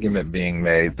an argument being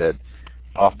made that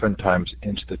oftentimes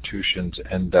institutions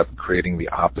end up creating the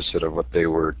opposite of what they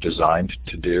were designed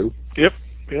to do. Yep,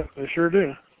 they sure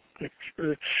do.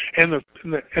 And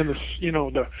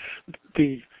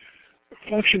the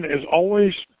function is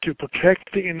always to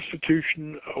protect the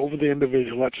institution over the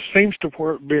individual. That seems to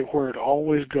be where it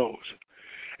always goes.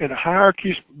 And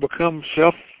hierarchies become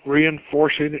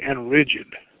self-reinforcing and rigid.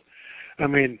 I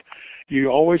mean, you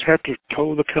always have to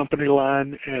toe the company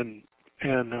line and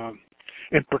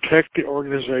protect the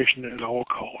organization at all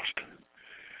cost.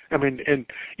 I mean, and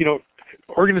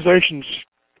organizations,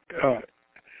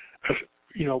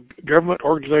 government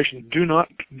organizations do not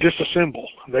disassemble.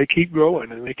 They keep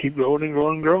growing, and they keep growing and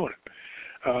growing and growing.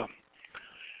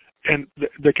 And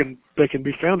they can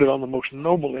be founded on the most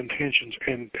noble intentions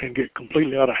and get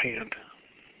completely out of hand.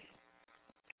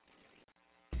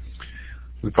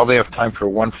 We probably have time for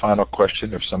one final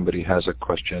question if somebody has a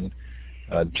question.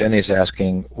 Jenny's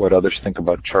asking what others think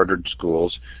about chartered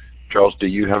schools. Charles, do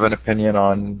you have an opinion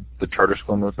on the charter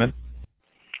school movement?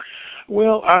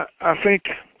 Well, I think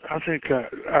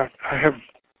I have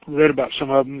read about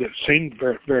some of them that seem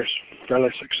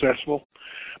fairly successful,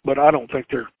 but I don't think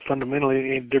they're fundamentally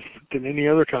any different than any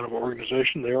other kind of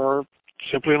organization. They are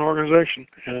simply an organization,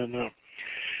 and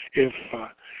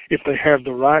if they have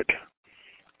the right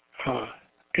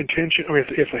intention, I mean,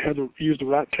 if they have to use the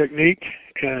right technique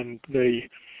and they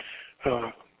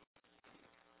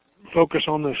focus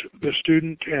on the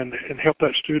student and help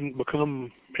that student become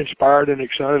inspired and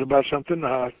excited about something,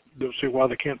 I don't see why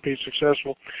they can't be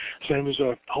successful, same as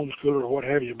a homeschooler or what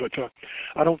have you. But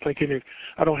I don't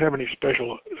have any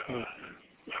special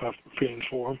feelings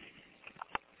for them.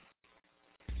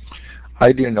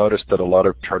 I do notice that a lot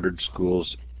of chartered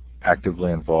schools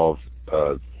actively involve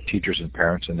teachers and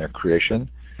parents in their creation,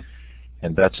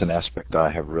 and that's an aspect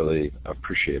I have really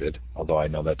appreciated, although I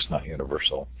know that's not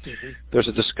universal. Mm-hmm. There's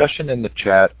a discussion in the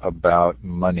chat about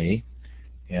money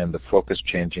and the focus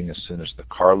changing as soon as the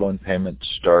car loan payments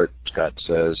start. Scott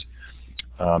says,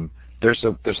 there's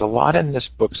a lot in this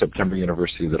book, September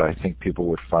University, that I think people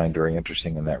would find very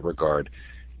interesting in that regard.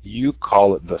 You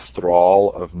call it the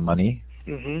thrall of money,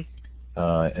 mm-hmm.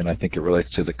 And I think it relates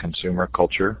to the consumer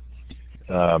culture.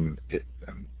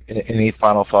 Any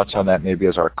final thoughts on that, maybe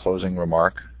as our closing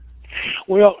remark?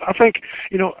 Well, I think,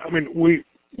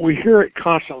 we hear it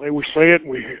constantly. We say it,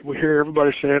 we hear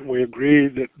everybody say it, and we agree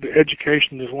that the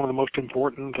education is one of the most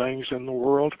important things in the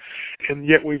world, and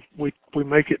yet we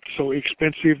make it so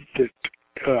expensive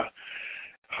that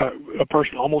a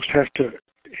person almost has to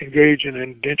engage in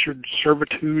indentured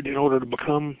servitude in order to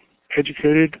become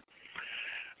educated.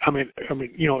 I mean,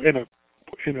 in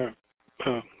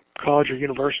a college or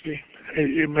university,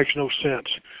 it makes no sense.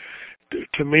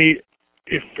 To me,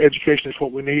 if education is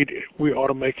what we need, we ought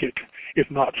to make it, if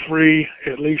not free,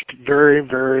 at least very,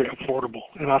 very affordable.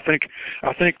 And I think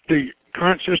the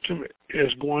current system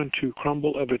is going to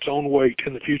crumble of its own weight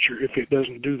in the future if it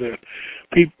doesn't do that.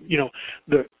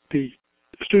 The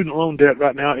student loan debt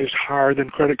right now is higher than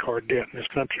credit card debt in this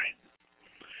country,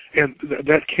 and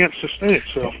that can't sustain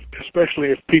itself, especially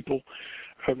if people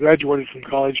graduated from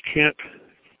college can't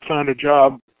find a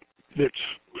job that's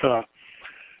for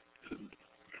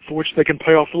which they can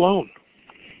pay off the loan.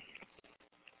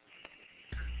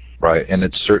 Right, and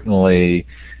it certainly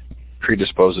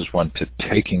predisposes one to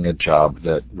taking a job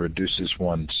that reduces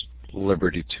one's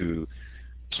liberty to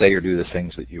say or do the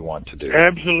things that you want to do.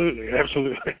 Absolutely.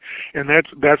 And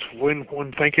that's when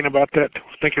thinking about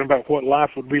what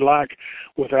life would be like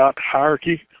without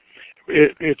hierarchy,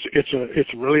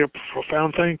 it's really a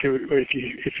profound thing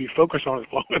if you focus on it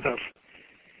long enough.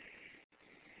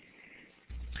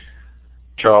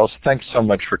 Charles, thanks so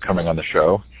much for coming on the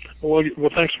show. Well,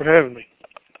 thanks for having me.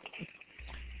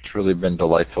 It's really been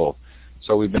delightful.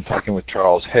 So we've been talking with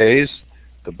Charles Hayes.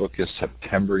 The book is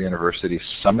September University,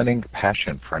 Summoning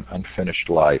Passion for an Unfinished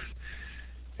Life,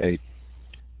 a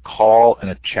call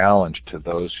and a challenge to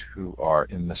those who are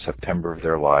in the September of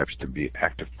their lives to be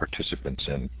active participants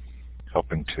in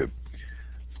helping to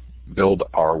build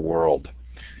our world.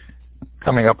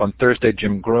 Coming up on Thursday,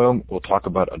 Jim Groom will talk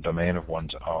about a domain of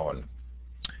one's own.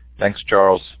 Thanks,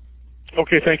 Charles.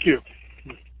 Okay, thank you.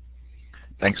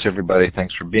 Thanks, everybody.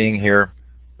 Thanks for being here.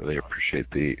 Really appreciate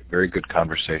the very good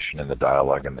conversation and the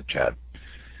dialogue in the chat.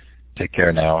 Take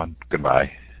care now, and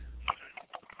goodbye.